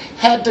day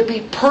had to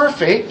be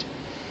perfect,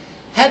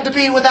 had to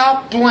be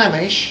without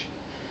blemish,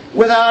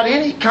 without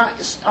any kind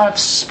of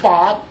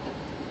spot.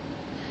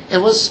 It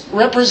was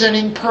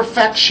representing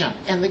perfection.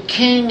 And the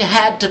king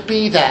had to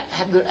be that.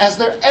 Has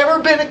there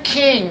ever been a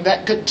king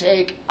that could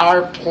take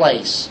our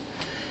place?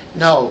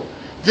 No.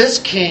 This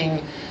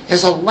king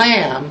is a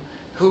lamb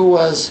who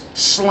was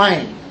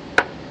slain.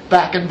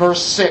 Back in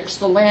verse 6,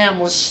 the lamb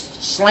was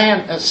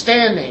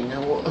standing,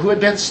 who had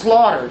been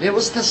slaughtered. It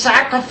was the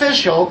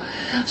sacrificial,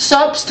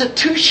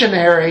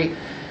 substitutionary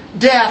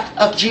death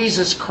of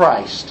Jesus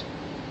Christ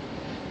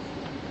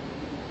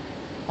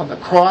on the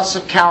cross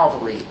of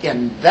Calvary.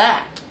 And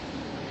that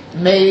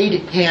made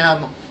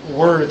him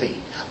worthy.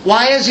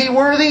 Why is he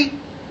worthy?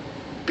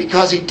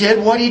 Because he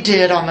did what he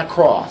did on the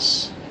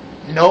cross.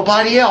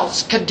 Nobody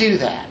else could do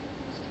that.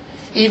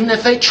 Even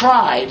if they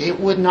tried, it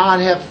would not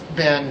have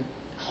been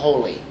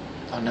holy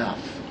enough.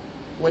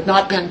 Would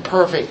not have been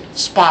perfect,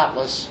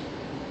 spotless.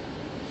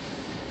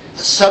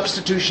 The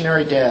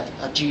substitutionary death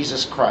of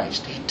Jesus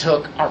Christ. He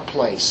took our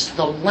place.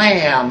 The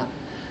Lamb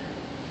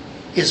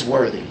is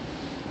worthy.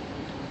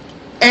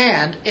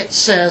 And it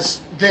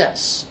says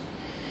this: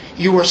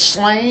 you were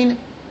slain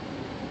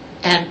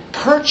and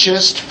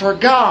purchased for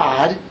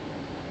God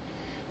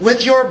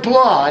with your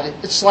blood.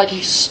 It's like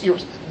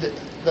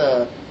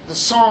the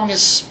song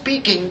is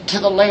speaking to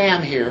the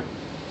Lamb here,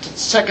 to the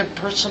second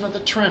person of the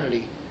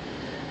Trinity.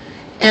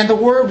 And the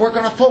word we're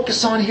going to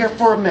focus on here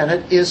for a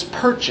minute is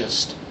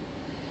purchased.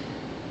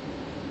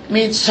 It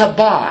means to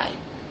buy.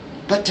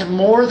 But to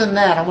more than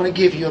that, I'm going to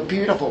give you a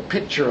beautiful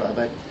picture of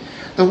it.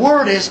 The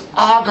word is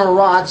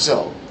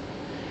agorazo.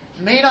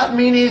 It may not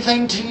mean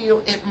anything to you,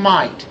 it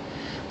might.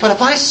 But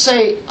if I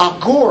say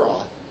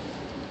agora,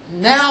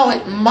 now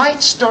it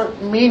might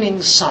start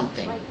meaning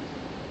something.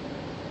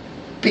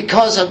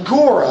 Because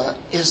agora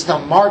is the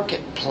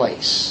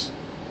marketplace.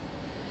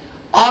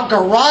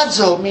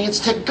 Agorazo means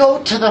to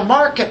go to the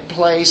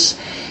marketplace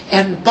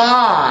and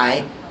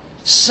buy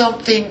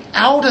something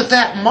out of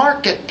that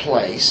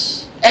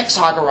marketplace.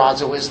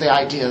 Ex-agorazo is the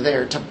idea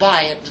there, to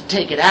buy it, to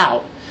take it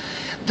out.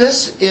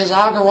 This is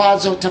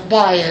agorazo, to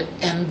buy it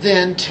and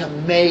then to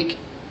make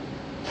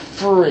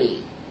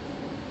free.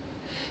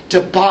 To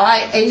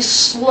buy a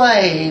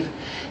slave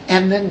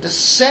and then to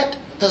set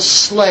the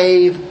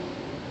slave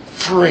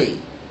free.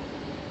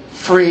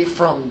 Free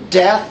from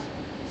death,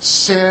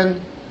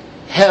 sin,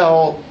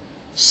 hell,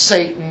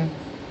 Satan.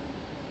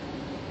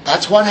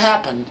 That's what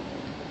happened.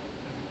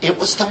 It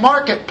was the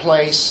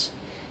marketplace.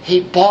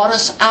 He bought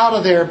us out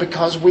of there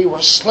because we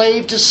were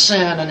slave to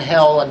sin and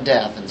hell and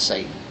death and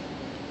Satan.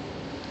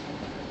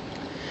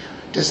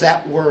 Does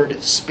that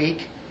word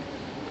speak?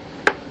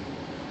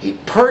 He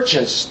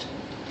purchased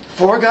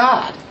for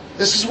God.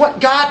 This is what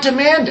God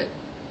demanded.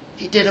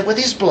 He did it with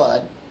His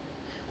blood,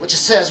 which it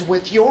says,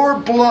 with your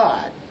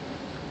blood,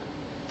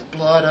 the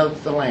blood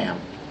of the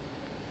Lamb.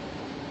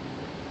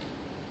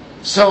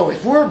 So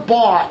if we're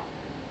bought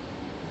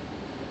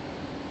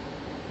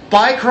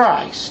by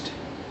Christ,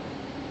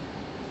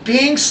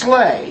 being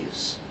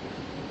slaves,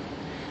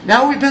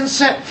 now we've been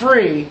set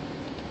free,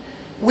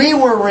 we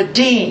were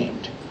redeemed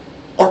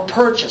or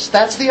purchased.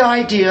 That's the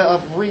idea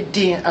of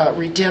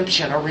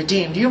redemption or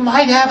redeemed. You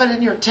might have it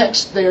in your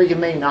text there, you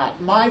may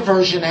not. My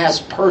version has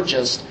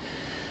purchased,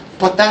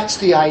 but that's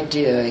the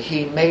idea.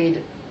 He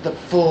made the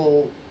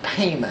full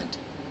payment.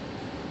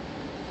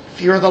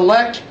 If you're the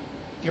elect,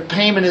 your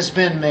payment has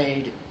been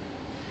made.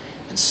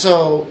 And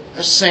so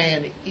they're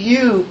saying,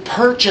 you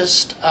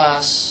purchased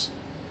us,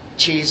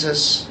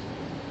 Jesus.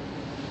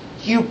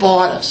 You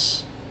bought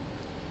us.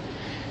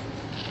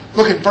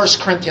 Look at 1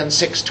 Corinthians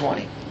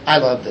 6:20. I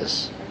love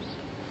this.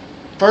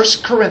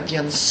 1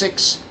 Corinthians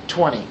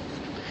 6:20.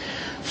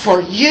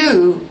 For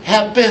you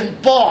have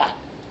been bought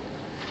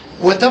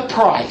with a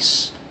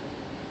price.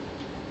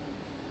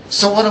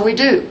 So what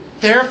do?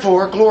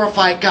 Therefore,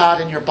 glorify God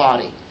in your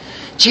body.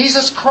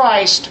 Jesus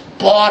Christ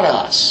bought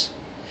us.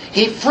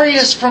 He freed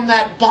us from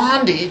that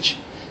bondage,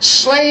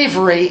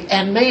 slavery,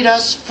 and made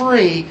us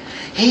free.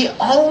 He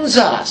owns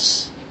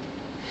us.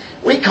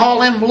 We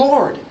call Him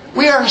Lord.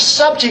 We are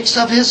subjects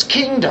of His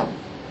kingdom.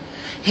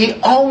 He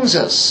owns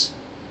us.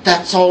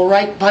 That's all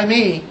right by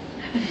me.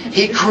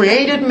 He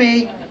created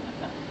me,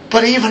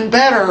 but even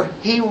better,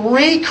 He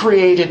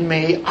recreated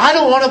me. I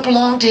don't want to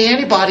belong to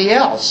anybody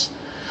else.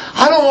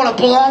 I don't want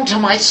to belong to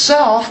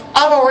myself.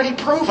 I've already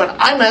proven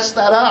I messed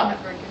that up.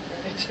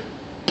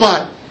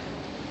 But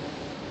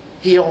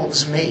He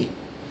owns me.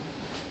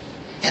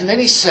 And then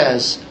he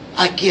says,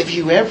 I give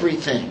you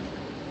everything.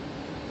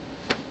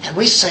 And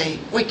we say,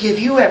 we give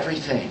you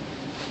everything.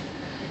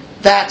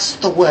 That's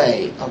the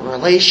way a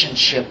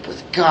relationship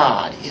with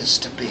God is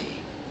to be.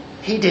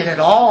 He did it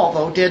all,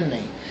 though, didn't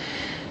he?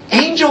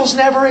 Angels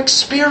never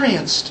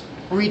experienced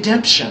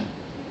redemption.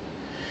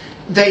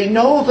 They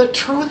know the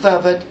truth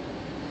of it,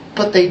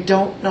 but they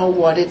don't know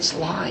what it's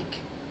like.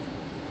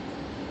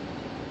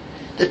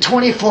 The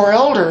 24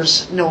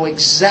 elders know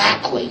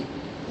exactly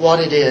what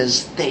it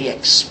is they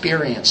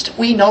experienced.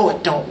 We know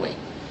it, don't we?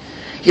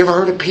 You ever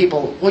heard of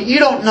people, well, you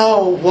don't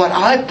know what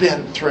I've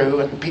been through,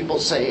 and people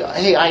say,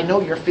 hey, I know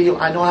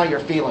how you're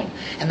feeling.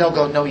 And they'll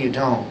go, no, you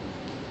don't.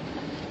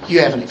 You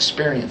haven't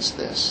experienced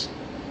this.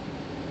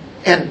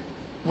 And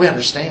we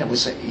understand. We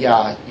say,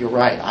 yeah, you're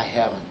right, I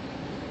haven't.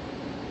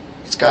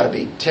 It's got to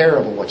be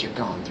terrible what you've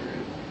gone through.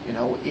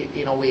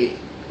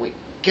 We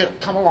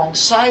come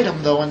alongside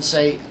them, though, and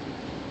say,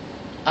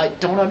 I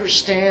don't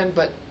understand,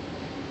 but,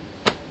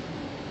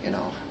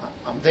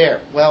 I'm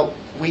there. Well,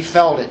 we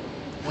felt it.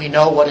 We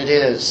know what it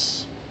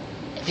is.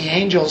 The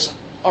angels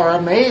are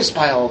amazed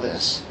by all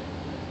this.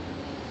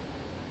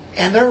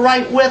 And they're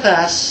right with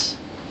us,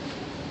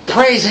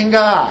 praising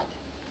God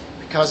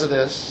because of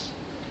this.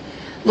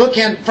 Look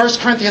in 1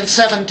 Corinthians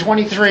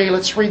 7:23.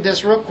 Let's read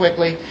this real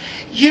quickly.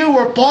 You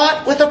were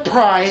bought with a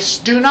price.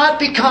 Do not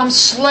become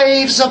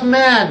slaves of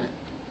men.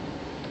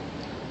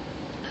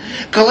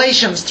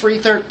 Galatians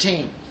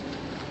 3:13.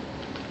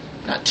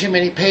 Not too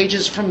many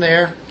pages from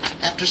there.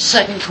 After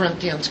 2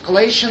 Corinthians.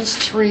 Galatians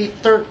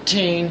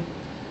 3:13.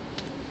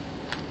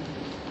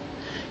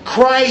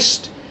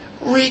 Christ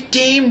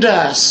redeemed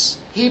us.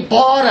 He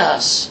bought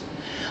us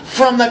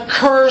from the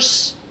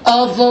curse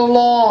of the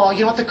law.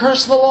 You know what the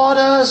curse of the law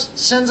does? It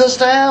sends us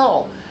to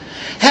hell.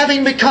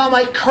 Having become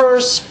a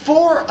curse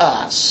for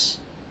us.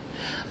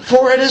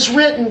 For it is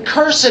written,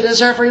 cursed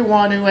is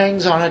everyone who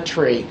hangs on a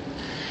tree.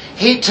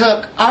 He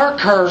took our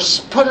curse,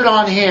 put it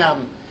on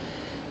Him.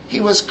 He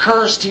was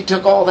cursed. He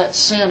took all that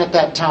sin at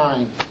that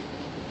time.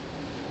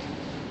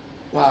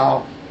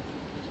 Wow.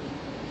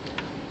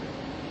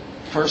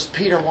 1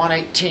 Peter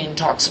 1:18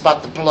 talks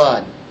about the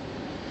blood.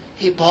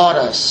 He bought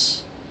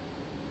us.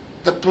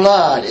 The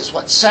blood is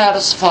what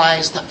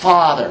satisfies the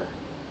Father.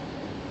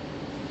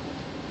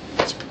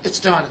 It's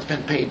done. It's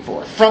been paid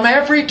for. From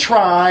every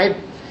tribe,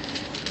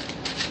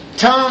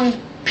 tongue,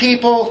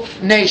 people,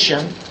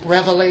 nation.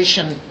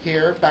 Revelation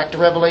here, back to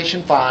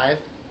Revelation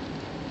 5,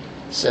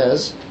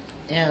 says.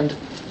 And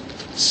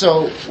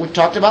so we've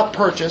talked about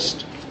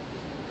purchased.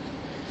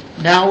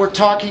 Now we're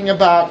talking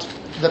about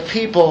the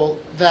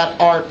people that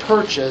are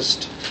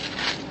purchased.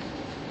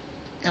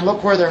 And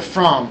look where they're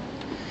from.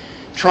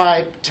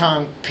 Tribe,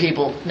 tongue,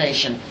 people,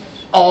 nation.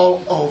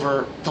 All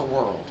over the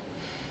world.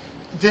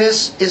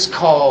 This is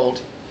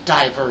called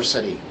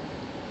diversity.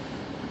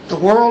 The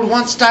world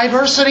wants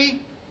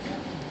diversity.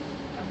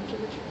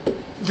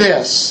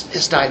 This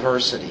is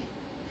diversity.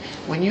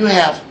 When you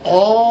have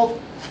all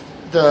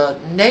the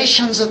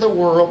nations of the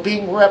world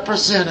being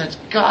represented,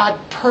 God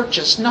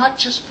purchased, not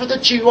just for the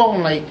Jew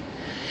only,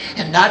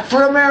 and not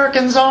for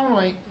Americans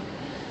only,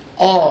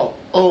 all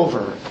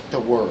over the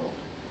world.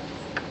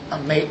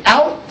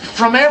 Out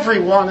from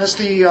everyone is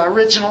the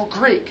original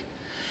Greek.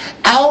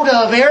 Out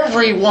of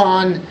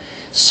everyone,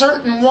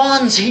 certain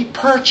ones He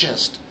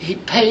purchased, He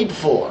paid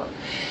for.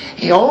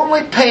 He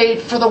only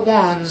paid for the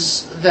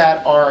ones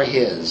that are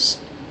His.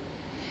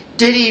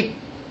 Did He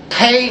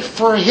pay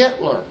for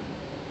Hitler?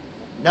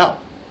 No.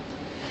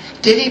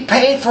 Did He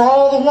pay for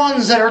all the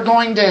ones that are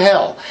going to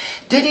hell?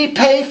 Did He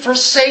pay for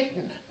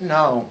Satan?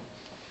 No.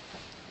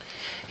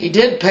 He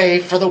did pay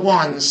for the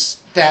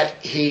ones that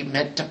He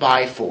meant to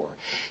buy for.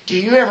 Do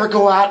you ever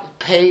go out and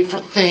pay for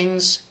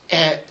things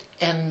and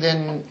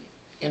then,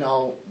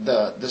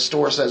 the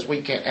store says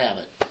we can't have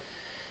it,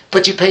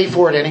 but you pay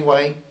for it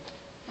anyway?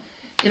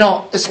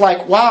 It's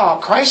like, wow,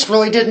 Christ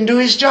really didn't do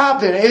His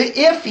job then.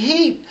 If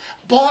He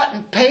bought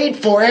and paid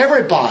for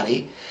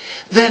everybody,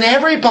 then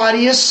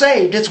everybody is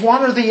saved. It's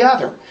one or the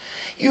other.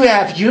 You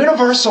have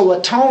universal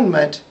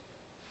atonement,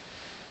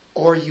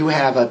 or you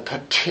have a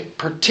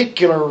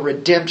particular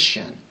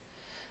redemption.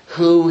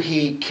 Who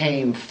He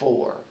came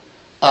for?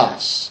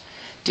 Us.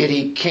 Did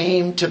He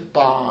came to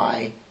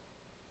buy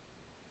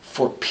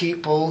for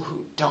people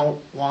who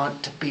don't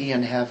want to be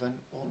in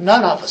heaven? Well,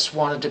 none of us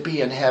wanted to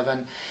be in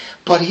heaven,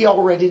 but He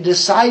already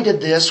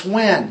decided this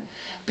when?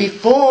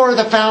 Before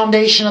the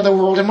foundation of the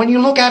world. And when you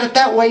look at it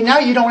that way, now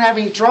you don't have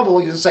any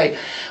trouble. You can say,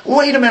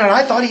 wait a minute,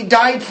 I thought He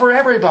died for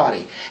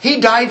everybody. He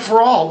died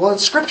for all. Well, in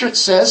Scripture it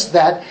says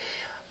that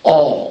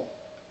all.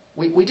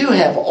 We do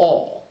have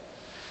all.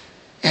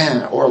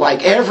 Or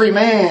like every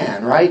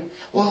man, right?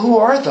 Well, who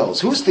are those?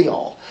 Who's the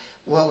all?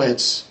 Well,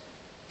 it's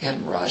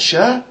in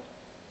Russia.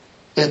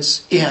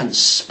 It's in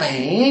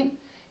Spain.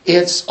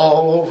 It's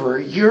all over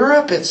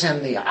Europe. It's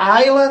in the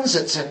islands.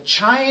 It's in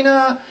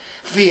China,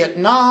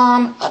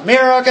 Vietnam,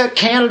 America,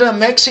 Canada,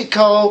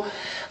 Mexico.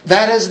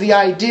 That is the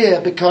idea,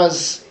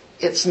 because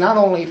it's not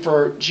only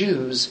for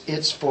Jews,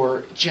 it's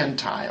for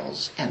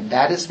Gentiles. And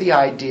that is the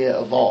idea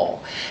of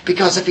all.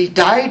 Because if He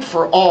died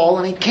for all,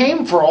 and He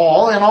came for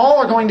all, and all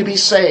are going to be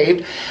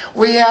saved,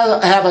 we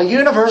have a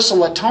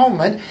universal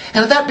atonement.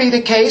 And if that be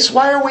the case,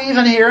 why are we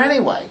even here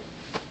anyway?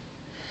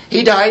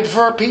 He died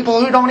for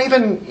people who don't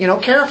even,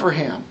 care for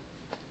Him.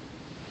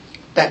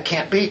 That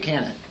can't be,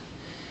 can it?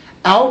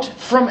 Out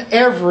from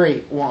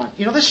everyone.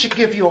 This should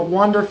give you a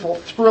wonderful,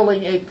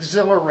 thrilling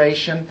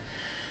exhilaration,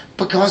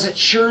 because it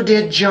sure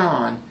did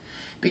John.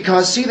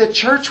 Because, see, the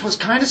church was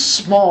kind of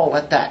small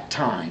at that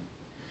time,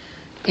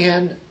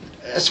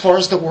 as far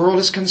as the world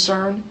is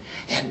concerned.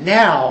 And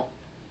now,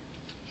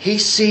 he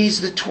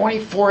sees the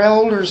 24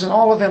 elders and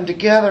all of them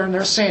together, and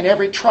they're saying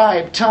every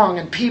tribe, tongue,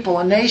 and people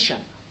and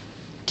nation.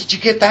 Did you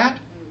get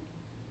that?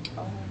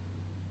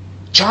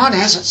 John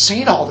hasn't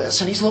seen all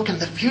this, and he's looking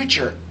at the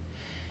future.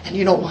 And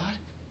you know what?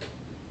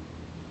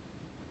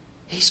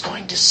 He's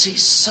going to see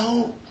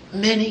so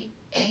many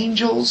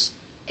angels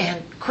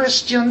and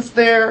Christians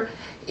there.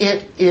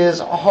 It is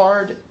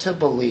hard to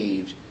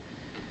believe.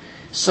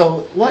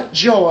 So what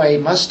joy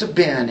must have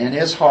been in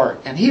his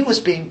heart. And he was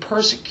being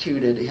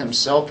persecuted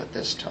himself at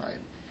this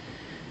time.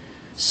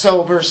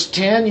 So verse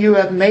 10, you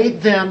have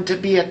made them to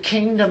be a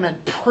kingdom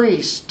and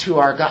priests to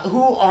our God.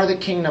 Who are the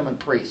kingdom and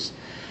priests?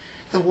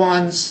 The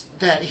ones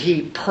that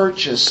He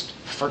purchased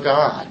for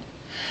God.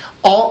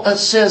 It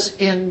says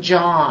in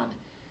John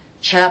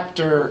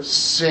chapter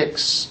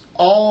 6,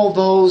 all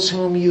those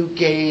whom you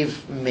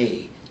gave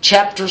me.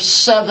 Chapter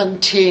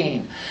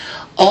 17,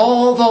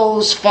 all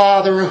those,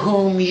 Father,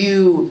 whom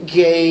you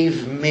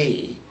gave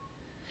me,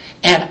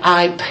 and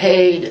I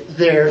paid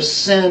their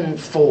sin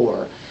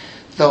for.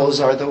 Those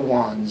are the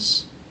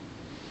ones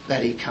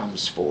that He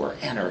comes for,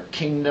 and are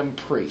kingdom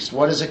priests.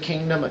 What is a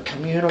kingdom? A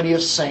community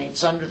of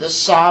saints under the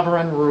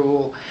sovereign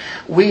rule.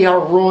 We are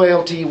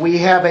royalty. We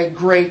have a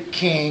great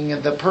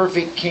king, the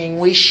perfect king.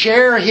 We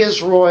share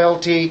His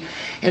royalty.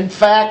 In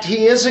fact,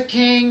 He is a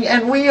king,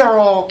 and we are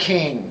all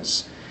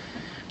kings.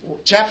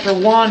 Chapter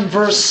 1,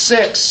 verse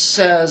 6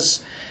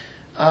 says,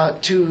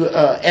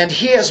 and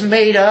He has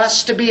made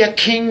us to be a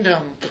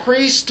kingdom,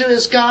 priest to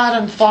His God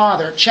and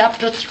Father.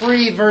 Chapter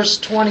 3, verse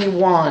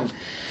 21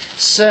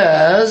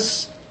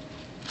 says,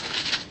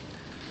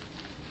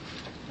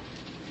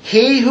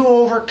 He who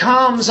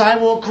overcomes, I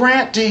will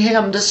grant to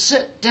him to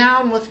sit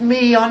down with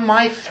me on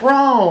my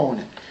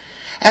throne,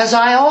 as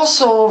I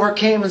also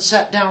overcame and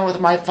sat down with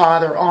my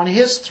Father on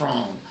His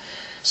throne.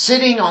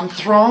 Sitting on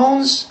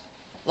thrones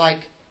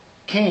like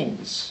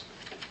kings.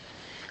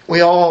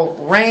 We all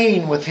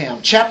reign with Him.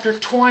 Chapter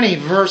 20,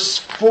 verse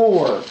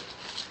 4.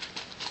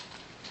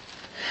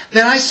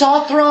 Then I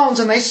saw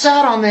thrones, and they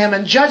sat on them,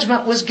 and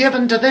judgment was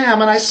given to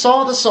them. And I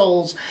saw the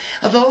souls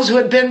of those who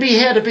had been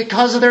beheaded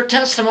because of their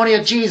testimony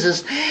of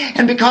Jesus,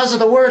 and because of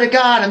the Word of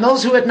God, and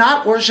those who had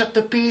not worshipped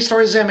the beast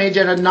or His image,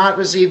 and had not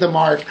received the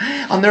mark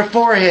on their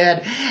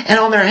forehead and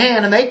on their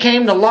hand. And they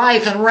came to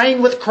life and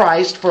reigned with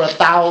Christ for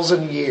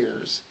 1,000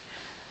 years.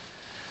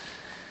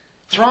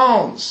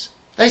 Thrones.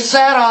 They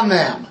sat on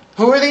them.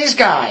 Who are these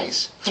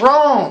guys?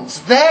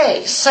 Thrones.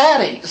 They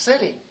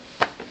sitting.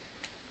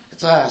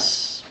 It's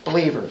us.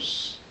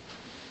 Believers.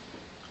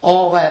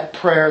 All that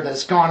prayer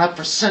that's gone up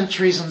for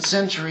centuries and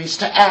centuries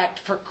to act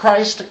for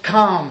Christ to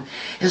come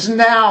is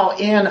now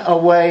in a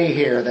way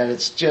here that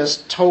it's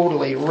just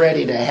totally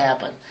ready to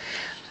happen.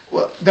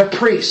 Well, the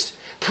priest.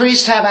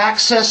 Priests have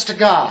access to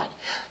God.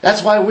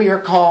 That's why we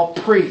are called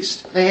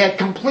priests. They had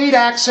complete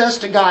access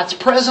to God's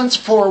presence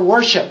for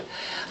worship,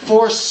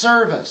 for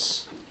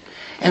service.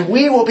 And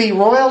we will be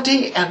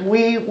royalty, and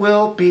we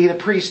will be the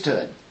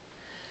priesthood.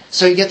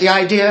 So you get the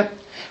idea?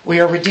 We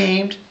are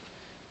redeemed.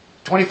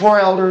 24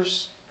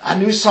 elders, a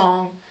new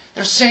song.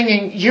 They're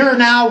singing, you're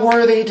now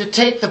worthy to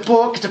take the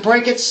book, to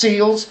break its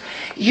seals.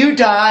 You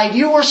died.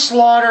 You were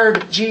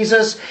slaughtered,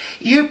 Jesus.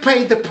 You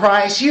paid the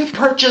price. You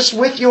purchased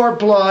with your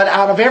blood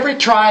out of every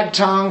tribe,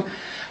 tongue,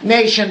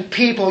 nation,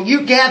 people.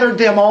 You gathered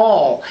them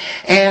all.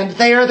 And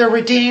they are the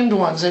redeemed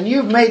ones. And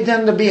you've made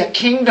them to be a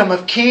kingdom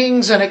of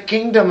kings and a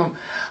kingdom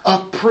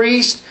of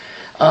priests.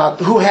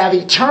 Who have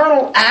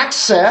eternal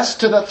access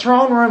to the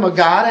throne room of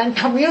God and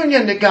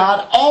communion to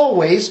God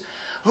always,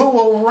 who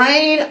will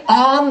reign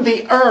on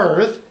the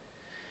earth.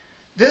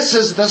 This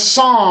is the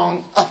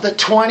song of the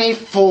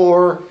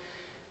 24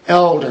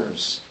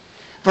 elders.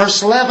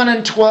 Verse 11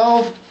 and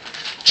 12,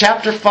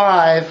 chapter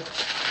 5.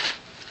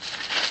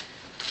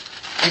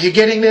 Are you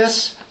getting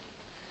this?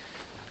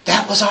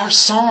 That was our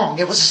song.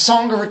 It was a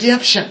song of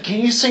redemption.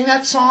 Can you sing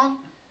that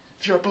song?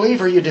 If you're a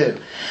believer, you do.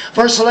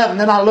 Verse 11,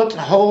 then I looked, and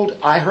behold,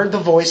 I heard the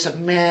voice of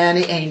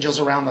many angels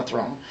around the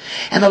throne,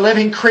 and the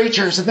living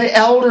creatures, and the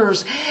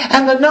elders,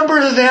 and the number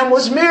of them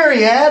was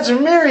myriads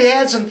and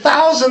myriads and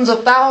thousands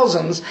of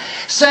thousands,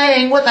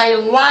 saying with a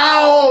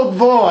loud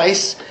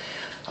voice,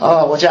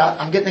 oh, watch out,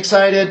 I'm getting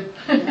excited.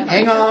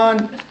 Hang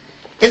on.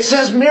 It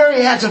says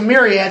myriads of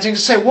myriads, and you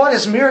say, what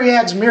is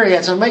myriads,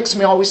 myriads? It makes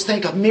me always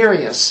think of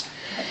myriads,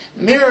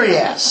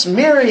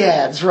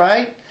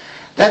 right?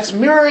 That's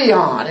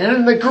myrion. And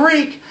in the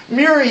Greek,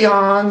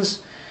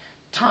 myrions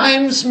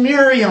times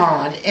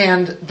myriad,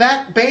 and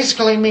that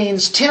basically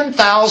means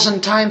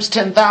 10,000 times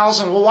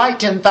 10,000. Well, why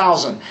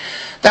 10,000?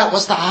 That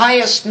was the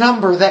highest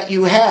number that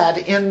you had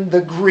in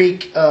the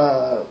Greek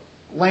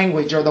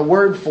language, or the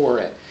word for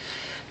it.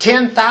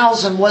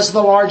 10,000 was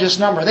the largest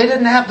number. They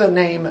didn't have the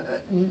name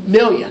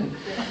million,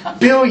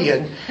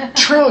 billion,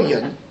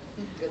 trillion,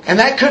 and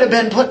that could have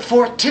been put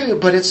forth too,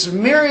 but it's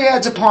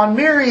myriads upon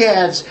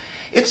myriads.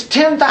 It's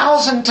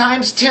 10,000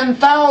 times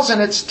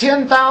 10,000. It's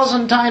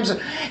 10,000 times...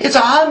 It's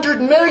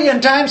 100 million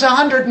times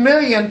 100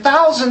 million.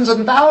 Thousands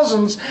and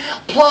thousands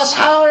plus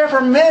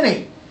however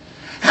many.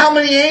 How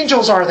many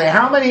angels are there?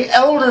 How many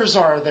elders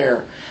are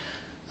there?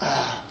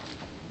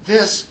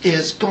 This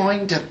is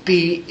going to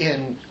be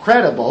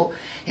incredible.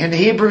 In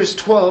Hebrews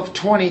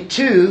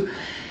 12:22,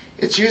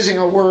 it's using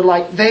a word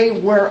like they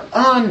were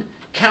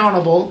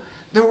uncountable.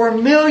 There were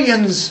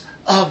millions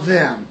of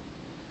them.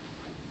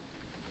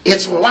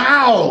 It's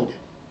loud.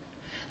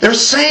 They're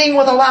saying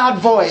with a loud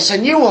voice,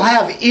 and you will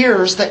have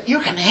ears that you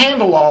can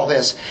handle all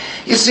this.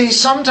 You see,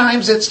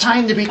 sometimes it's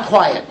time to be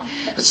quiet.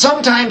 But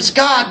sometimes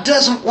God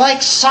doesn't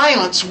like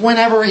silence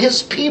whenever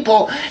His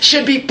people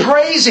should be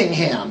praising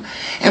Him.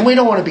 And we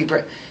don't want to be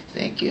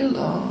thank you,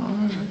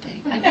 Lord.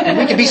 Thank you. And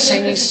we could be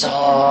singing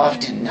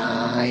soft and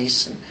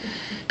nice, and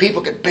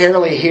people could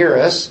barely hear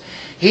us.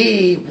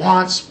 He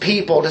wants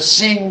people to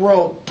sing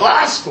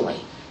robustly,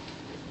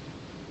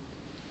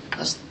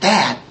 because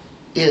that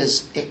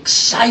is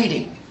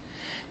exciting.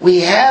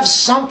 We have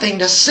something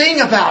to sing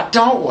about,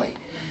 don't we?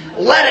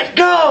 Let it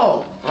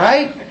go,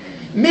 right?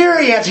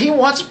 Myriads. He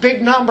wants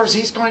big numbers.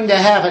 He's going to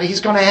have it. He's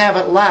going to have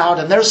it loud.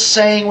 And they're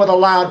saying with a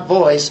loud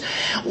voice,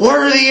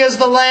 worthy is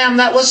the Lamb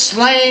that was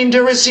slain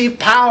to receive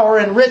power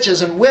and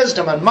riches and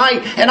wisdom and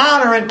might and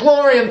honor and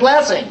glory and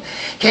blessing.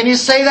 Can you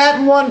say that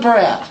in one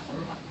breath?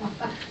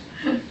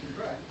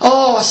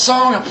 Oh, a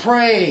song of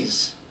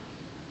praise.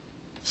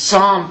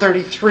 Psalm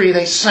 33,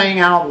 they sang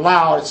out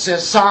loud. It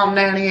says Psalm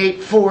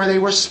 98:4, they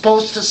were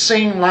supposed to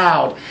sing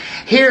loud.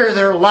 Here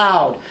they're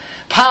loud.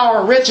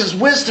 Power, riches,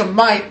 wisdom,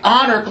 might,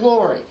 honor,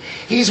 glory.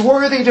 He's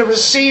worthy to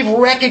receive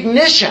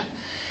recognition.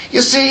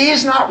 You see,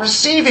 He's not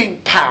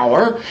receiving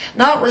power,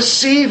 not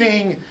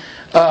receiving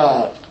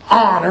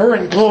honor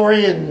and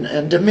glory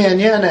and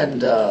dominion and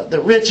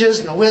the riches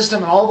and the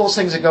wisdom and all those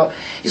things that go.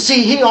 You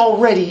see, He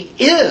already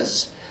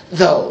is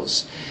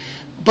those.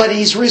 But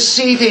He's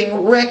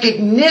receiving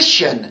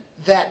recognition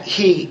that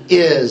He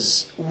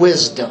is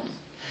wisdom.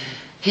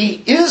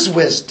 He is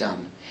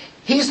wisdom.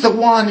 He's the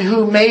one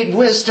who made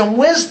wisdom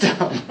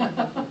wisdom.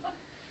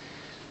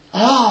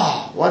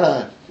 Oh,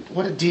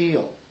 what a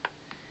deal.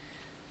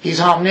 He's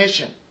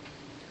omniscient.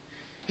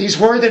 He's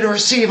worthy to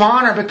receive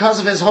honor because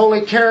of His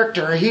holy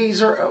character.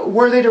 He's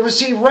worthy to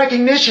receive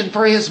recognition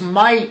for His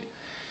might,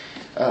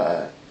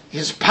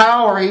 His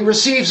power. He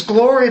receives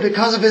glory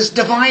because of His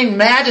divine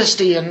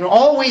majesty. And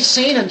all we've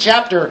seen in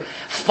chapter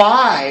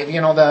 5,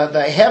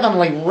 the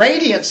heavenly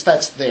radiance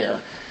that's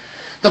there.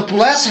 The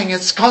blessing,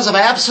 it's because of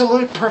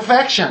absolute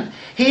perfection.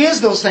 He is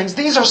those things.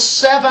 These are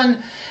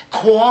 7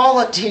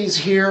 qualities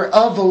here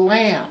of the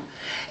Lamb.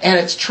 And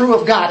it's true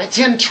of God. It's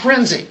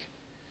intrinsic.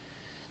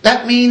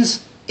 That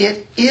means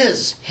it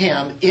is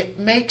Him. It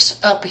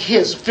makes up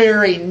His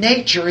very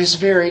nature, His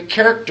very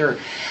character.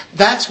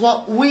 That's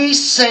what we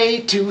say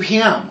to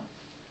Him.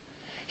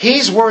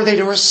 He's worthy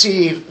to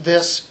receive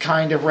this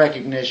kind of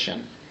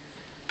recognition.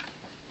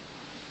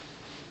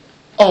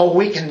 All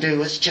we can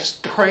do is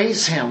just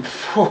praise Him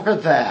for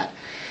that.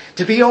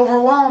 To be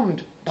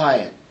overwhelmed by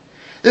it.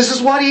 This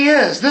is what He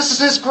is. This is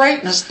His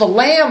greatness. The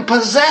Lamb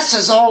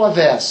possesses all of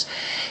this.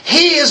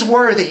 He is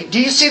worthy. Do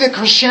you see the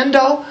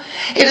crescendo?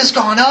 It has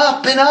gone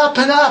up and up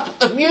and up.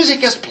 The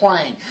music is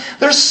playing.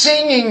 They're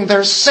singing.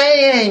 They're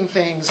saying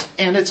things.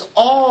 And it's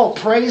all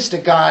praise to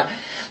God.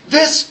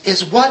 This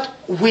is what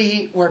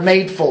we were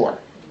made for.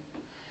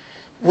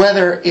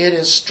 Whether it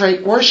is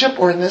straight worship,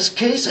 or in this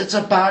case, it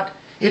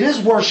is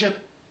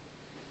worship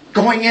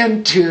going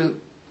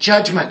into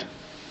judgment.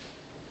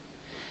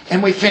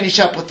 And we finish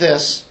up with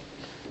this.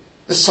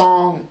 The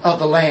song of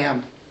the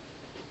Lamb.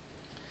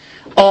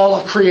 All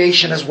of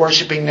creation is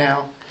worshiping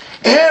now.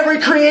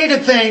 Every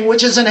created thing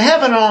which is in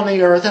heaven, on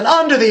the earth, and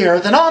under the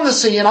earth, and on the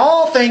sea, and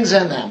all things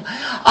in them.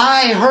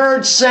 I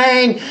heard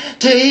saying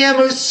to Him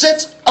who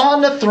sits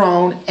on the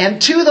throne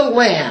and to the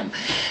Lamb,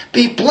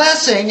 be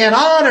blessing and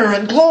honor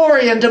and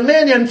glory and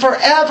dominion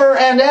forever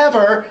and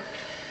ever.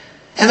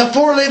 And the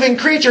 4 living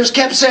creatures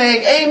kept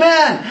saying,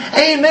 Amen,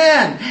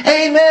 Amen,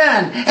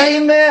 Amen,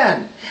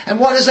 Amen. And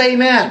what is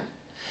Amen?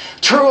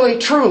 Truly,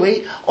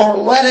 truly, or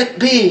let it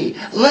be,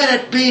 let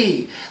it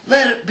be,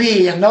 let it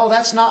be. And no,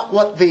 that's not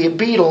what the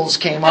Beatles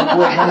came up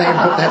with when they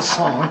wrote that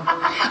song.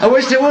 I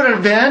wish it would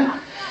have been.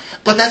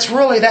 But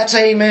that's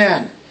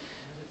Amen.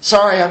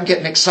 Sorry, I'm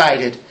getting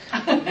excited.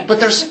 But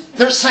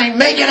they're saying,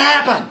 make it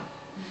happen.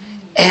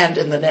 And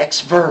in the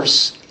next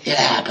verse, it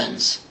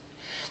happens.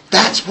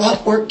 That's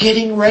what we're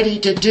getting ready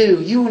to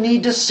do. You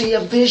need to see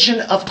a vision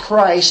of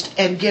Christ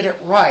and get it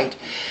right.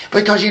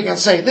 Because you can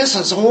say, this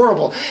is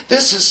horrible.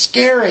 This is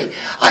scary.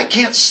 I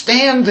can't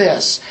stand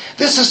this.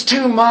 This is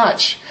too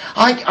much.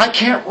 I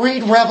can't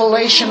read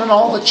Revelation and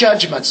all the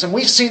judgments. And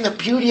we've seen the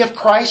beauty of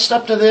Christ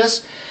up to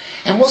this.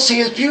 And we'll see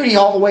His beauty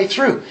all the way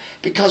through.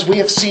 Because we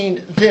have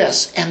seen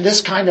this and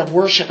this kind of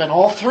worship. And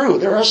all through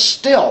there are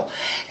still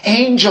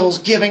angels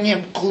giving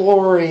Him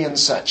glory and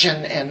such.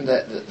 And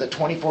the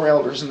 24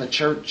 elders in the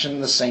church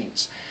and the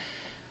saints.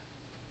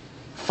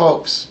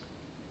 Folks,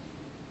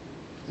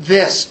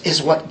 this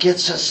is what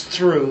gets us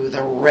through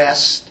the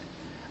rest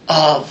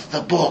of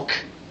the book.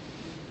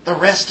 The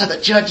rest of the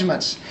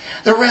judgments.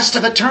 The rest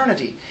of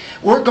eternity.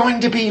 We're going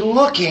to be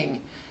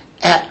looking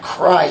at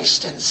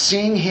Christ and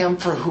seeing Him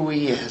for who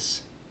He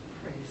is.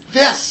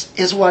 This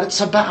is what it's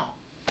about.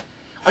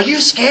 Are you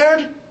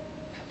scared?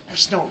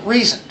 There's no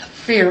reason to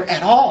fear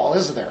at all,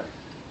 is there?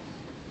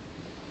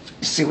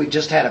 You see, we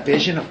just had a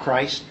vision of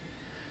Christ,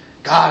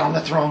 God on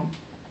the throne.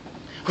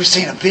 We're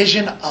seeing a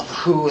vision of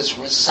who is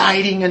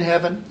residing in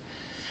heaven,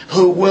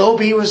 who will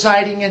be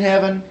residing in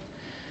heaven.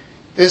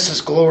 This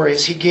is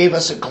glorious. He gave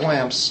us a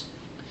glimpse.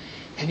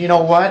 And you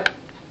know what?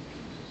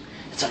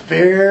 It's a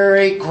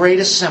very great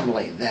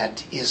assembly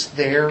that is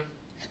there.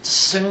 And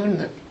soon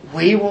that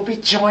we will be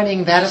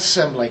joining that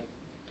assembly.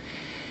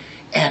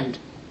 And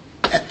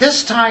at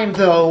this time,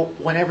 though,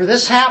 whenever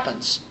this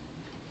happens,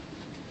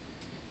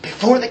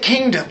 before the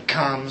kingdom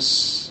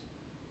comes,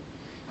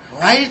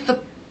 right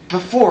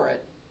before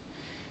it,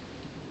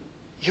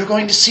 you're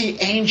going to see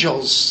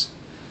angels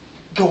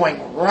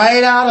going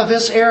right out of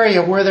this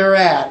area where they're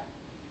at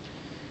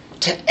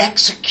to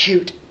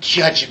execute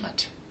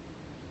judgment.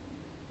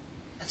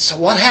 And so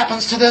what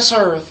happens to this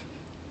earth?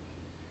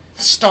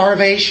 The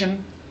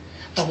starvation,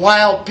 the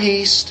wild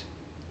beast,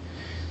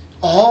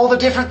 all the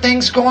different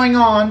things going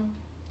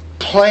on,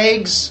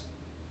 plagues,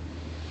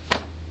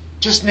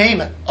 just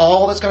name it,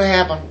 all that's going to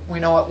happen. We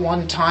know at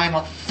one time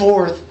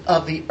 1/4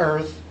 of the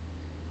earth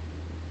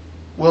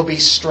will be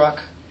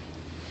struck.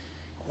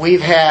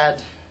 We've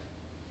had,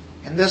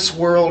 in this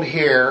world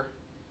here,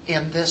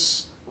 in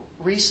this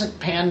recent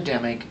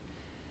pandemic,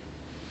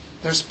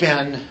 there's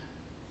been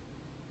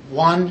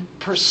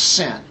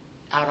 1%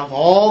 out of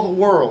all the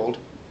world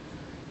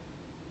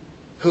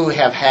who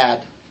have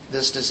had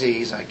this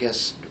disease, I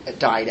guess,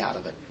 died out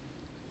of it.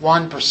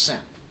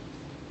 1%.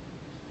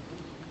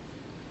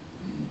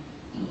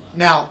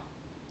 Now,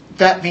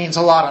 that means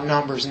a lot of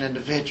numbers and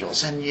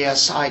individuals. And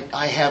yes,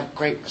 I have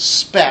great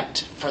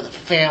respect for the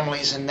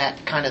families and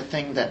that kind of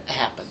thing that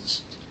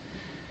happens.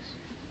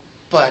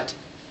 But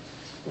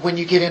when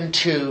you get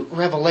into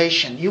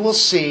Revelation, you will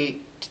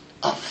see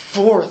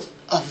 1/4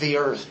 of the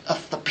earth,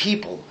 of the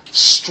people,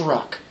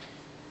 struck.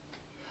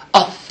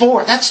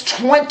 1/4. That's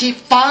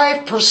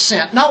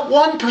 25%. Not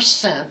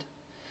 1%.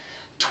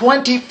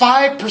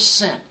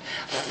 25%.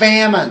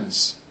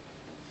 Famines.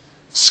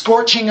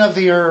 Scorching of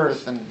the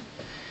earth. And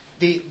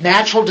the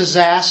natural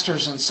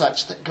disasters and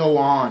such that go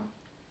on.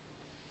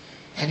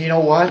 And you know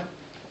what?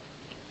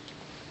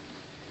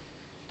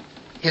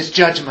 His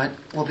judgment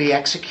will be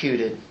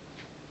executed.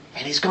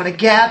 And He's going to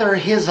gather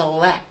His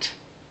elect.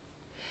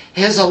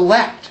 His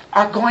elect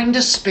are going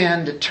to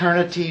spend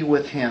eternity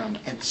with Him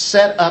and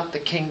set up the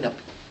kingdom.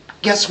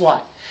 Guess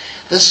what?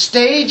 The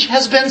stage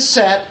has been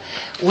set.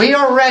 We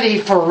are ready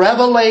for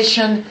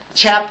Revelation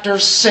chapter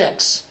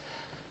 6.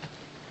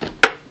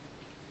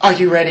 Are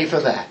you ready for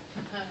that?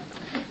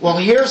 Well,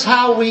 here's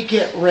how we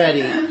get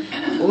ready.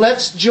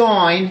 Let's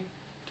join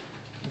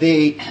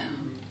the...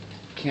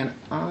 Can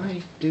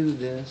I do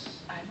this?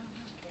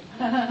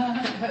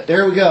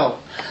 There we go.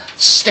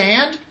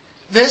 Stand.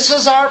 This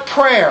is our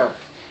prayer.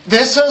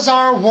 This is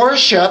our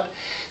worship.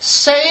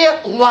 Say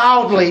it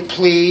loudly,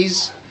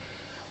 please.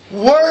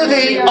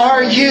 Worthy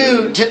are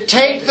you to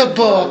take the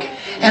book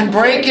and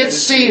break its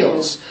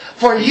seals.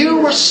 For you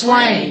were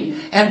slain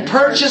and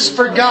purchased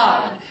for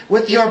God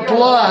with your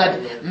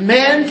blood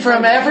men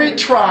from every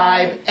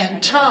tribe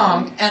and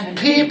tongue and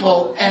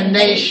people and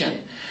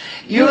nation.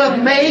 You have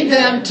made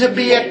them to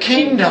be a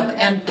kingdom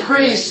and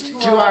priests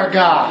to our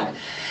God.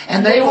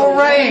 And they will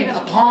reign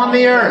upon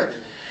the earth.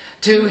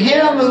 To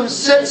Him who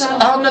sits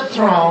on the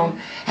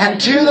throne and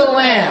to the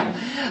Lamb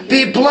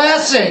be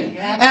blessing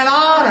and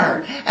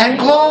honor and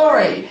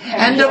glory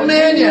and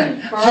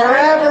dominion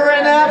forever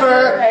and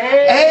ever.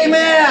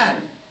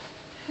 Amen.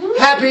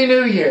 Happy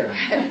New Year.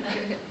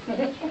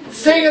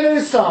 Sing a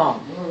new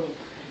song.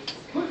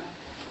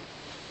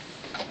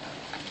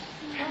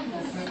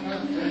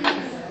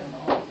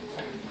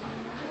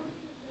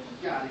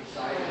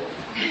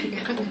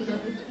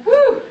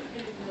 Woo!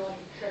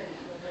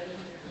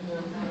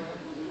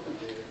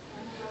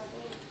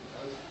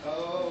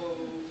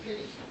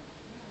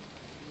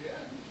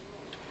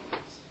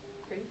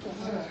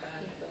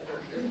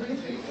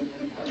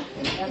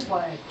 That's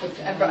why I put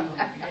that.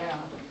 Yeah.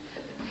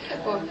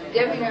 Well,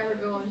 Debbie and I were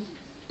going,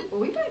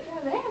 well, we better try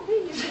that.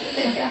 We just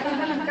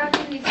got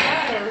any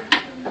cider.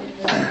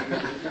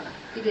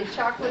 You did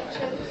chocolate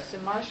chips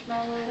and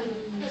marshmallows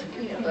and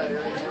peanut butter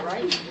in there,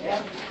 right?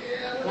 Yeah.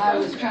 I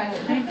was trying to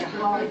think of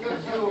how I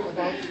could do it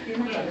without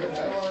peanut butter.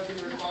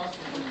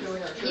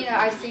 You know,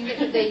 I seen it,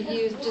 but they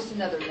used just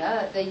another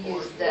nut. They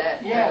used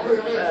that.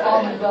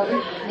 Almond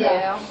butter.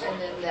 Yeah,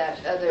 and then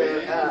that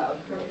other,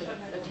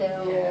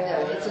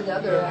 it's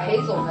another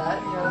hazelnut.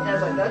 You know, and I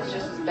was like, that's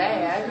just as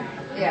bad.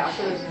 Yeah,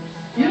 so there's.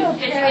 You know,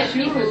 It's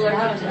cashew people is allergic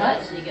not to a nuts,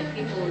 nut. so you get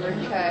people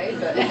allergic. Okay,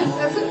 but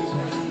that's it.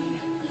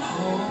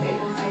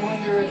 I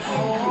wonder if it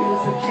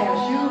is a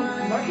cashew.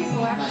 More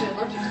people actually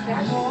allergic to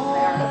cashews than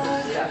they are other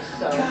stuff,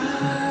 so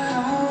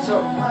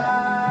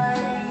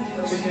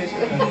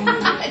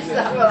it's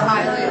not real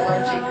highly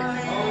allergic.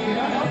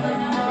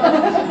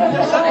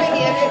 There's something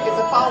in it, it's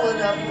a pollen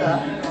of the,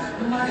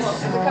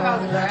 does it come out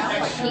of the ground,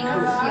 like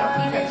peanuts,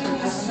 peanuts are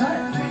just,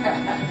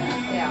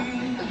 yeah,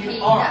 the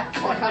peanut, the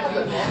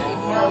compliment,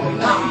 even though they're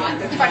not,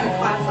 they're trying to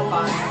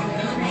classify them.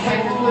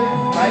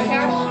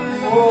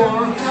 Cashews,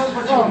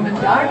 Well, the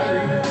doctor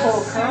even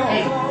told Carl,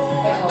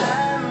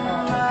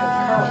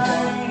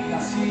 Carl